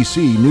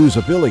CNBC News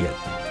affiliate.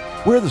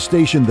 We're the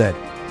station that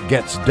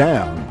gets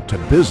down to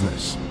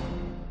business.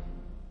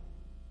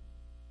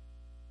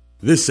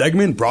 This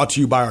segment brought to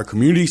you by our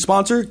community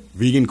sponsor,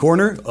 Vegan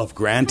Corner of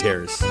Grand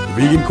Terrace.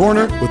 Vegan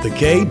Corner with the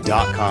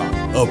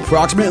K.com.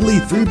 Approximately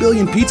 3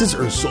 billion pizzas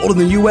are sold in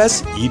the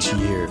U.S. each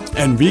year.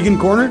 And Vegan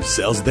Corner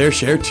sells their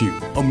share too.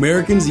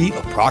 Americans eat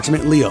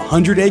approximately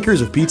 100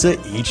 acres of pizza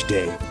each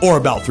day, or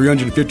about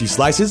 350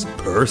 slices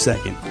per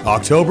second.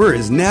 October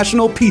is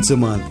National Pizza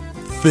Month.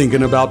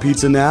 Thinking about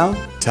pizza now?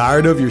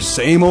 Tired of your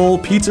same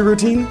old pizza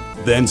routine?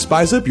 Then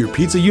spice up your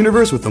pizza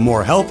universe with a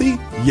more healthy,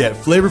 yet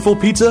flavorful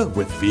pizza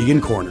with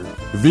Vegan Corner.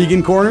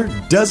 Vegan Corner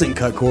doesn't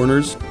cut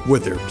corners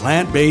with their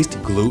plant-based,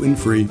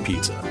 gluten-free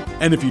pizza.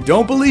 And if you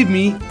don't believe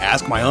me,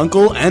 ask my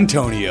Uncle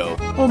Antonio.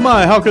 Oh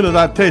my, how could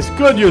that taste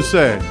good, you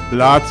say?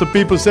 Lots of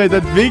people say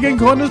that Vegan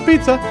Corner's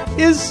pizza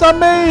is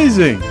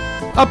amazing.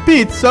 A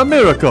pizza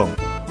miracle.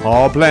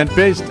 All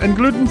plant-based and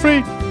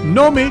gluten-free.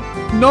 No meat,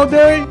 no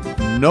dairy,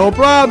 no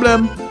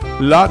problem.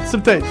 Lots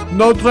of taste,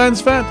 no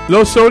trans fat,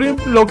 low sodium,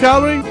 low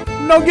calorie,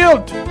 no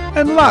guilt,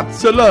 and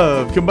lots of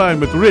love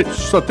combined with rich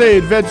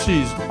sauteed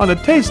veggies on a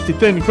tasty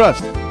thin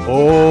crust.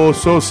 Oh,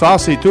 so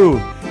saucy too.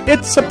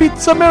 It's a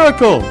pizza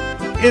miracle.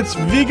 It's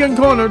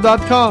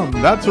vegancorner.com.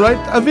 That's right,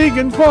 a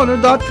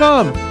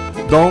vegancorner.com.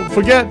 Don't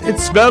forget,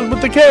 it's spelled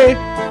with the K.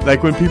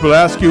 Like when people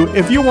ask you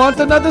if you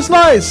want another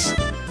slice,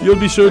 you'll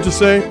be sure to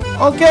say,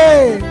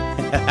 okay.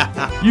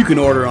 You can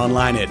order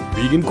online at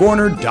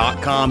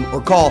vegancorner.com or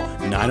call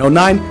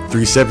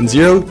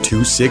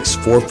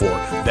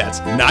 909-370-2644. That's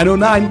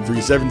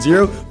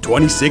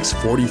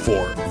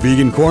 909-370-2644.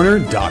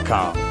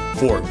 Vegancorner.com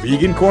for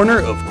Vegan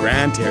Corner of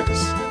Grand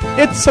Terrace.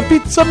 It's a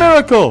pizza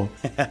miracle.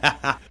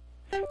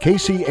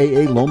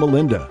 KCAA Loma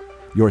Linda,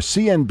 your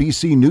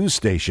CNBC News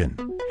station,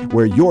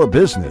 where your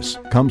business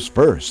comes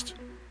first.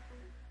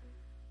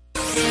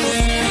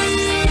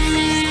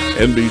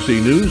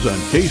 NBC News on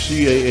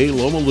KCAA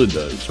Loma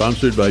Linda,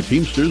 sponsored by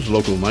Teamsters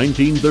Local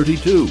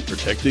 1932,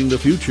 protecting the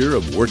future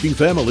of working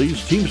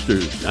families.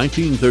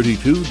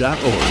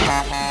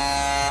 Teamsters1932.org.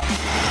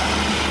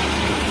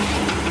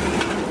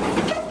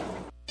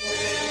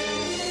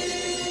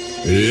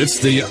 It's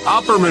the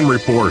Opperman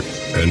Report.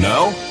 And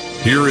now,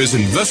 here is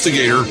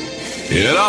investigator Ed